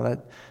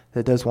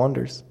 That does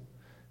wonders.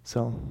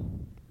 So,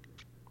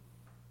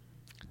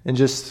 and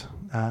just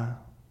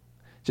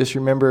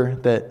remember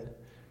that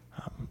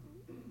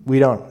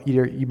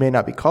you may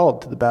not be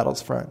called to the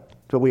battle's front,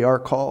 but we are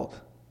called.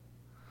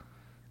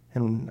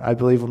 And I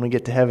believe when we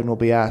get to heaven, we'll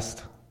be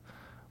asked,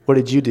 what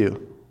did you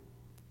do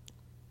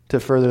to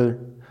further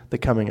the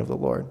coming of the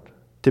Lord,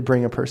 to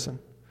bring a person?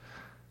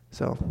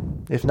 So,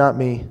 if not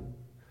me,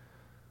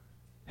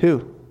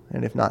 who?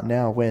 And if not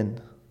now,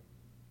 when?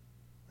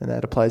 And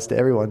that applies to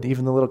everyone,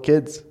 even the little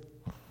kids.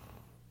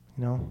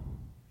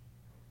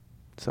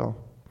 So,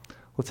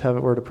 let's have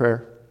a word of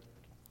prayer.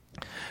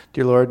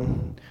 Dear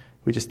Lord,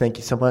 we just thank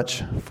you so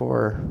much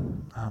for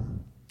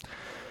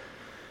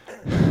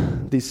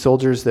these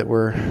soldiers that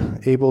were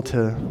able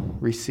to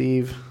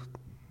receive,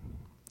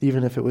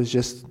 even if it was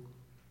just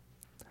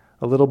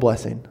a little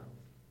blessing.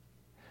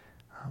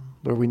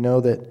 Lord, we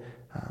know that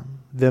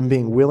them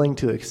being willing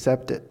to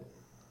accept it,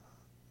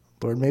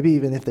 Lord, maybe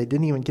even if they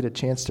didn't even get a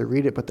chance to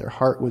read it, but their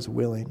heart was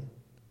willing.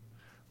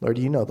 Lord,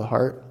 you know the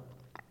heart.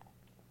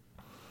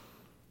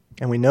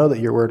 And we know that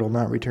your word will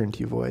not return to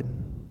you void.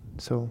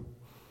 So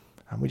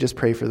we just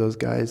pray for those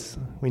guys.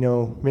 We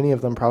know many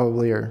of them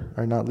probably are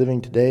not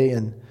living today,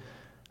 and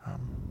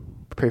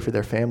pray for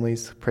their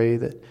families. Pray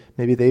that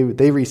maybe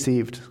they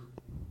received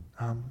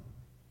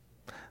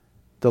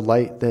the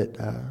light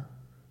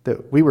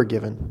that we were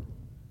given,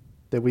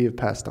 that we have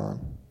passed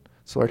on.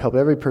 So Lord, help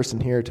every person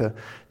here to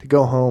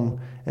go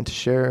home and to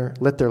share,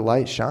 let their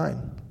light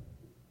shine.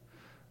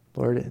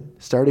 Lord,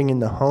 starting in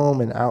the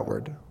home and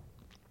outward.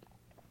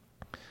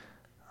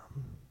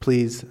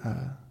 Please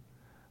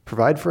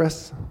provide for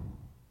us.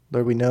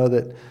 Lord, we know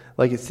that,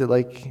 like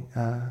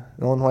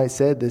Ellen White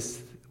said,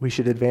 we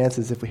should advance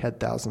as if we had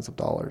thousands of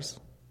dollars.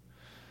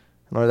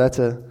 And Lord, that's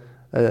a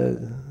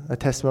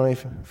testimony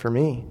for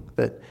me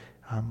that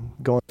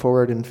going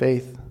forward in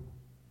faith.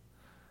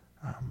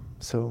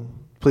 So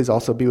please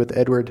also be with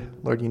Edward.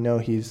 Lord, you know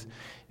he's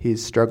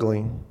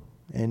struggling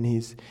and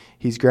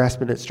he's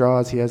grasping at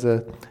straws. He has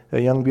a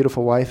young,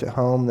 beautiful wife at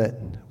home that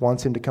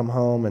wants him to come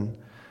home, and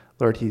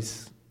Lord,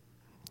 he's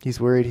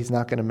worried he's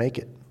not going to make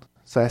it.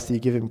 So I ask that you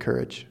give him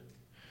courage.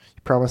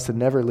 You promise to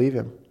never leave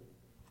him.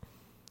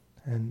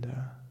 And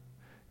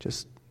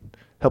just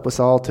help us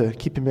all to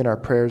keep him in our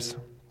prayers,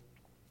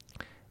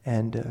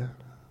 and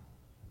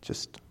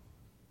just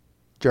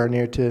draw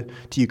near to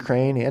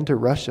Ukraine and to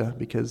Russia,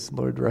 because,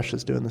 Lord,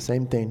 Russia's doing the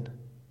same thing.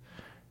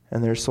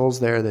 And there are souls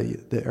there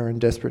that are in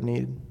desperate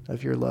need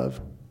of your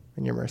love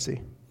and your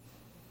mercy.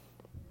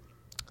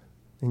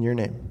 In your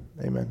name,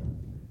 amen.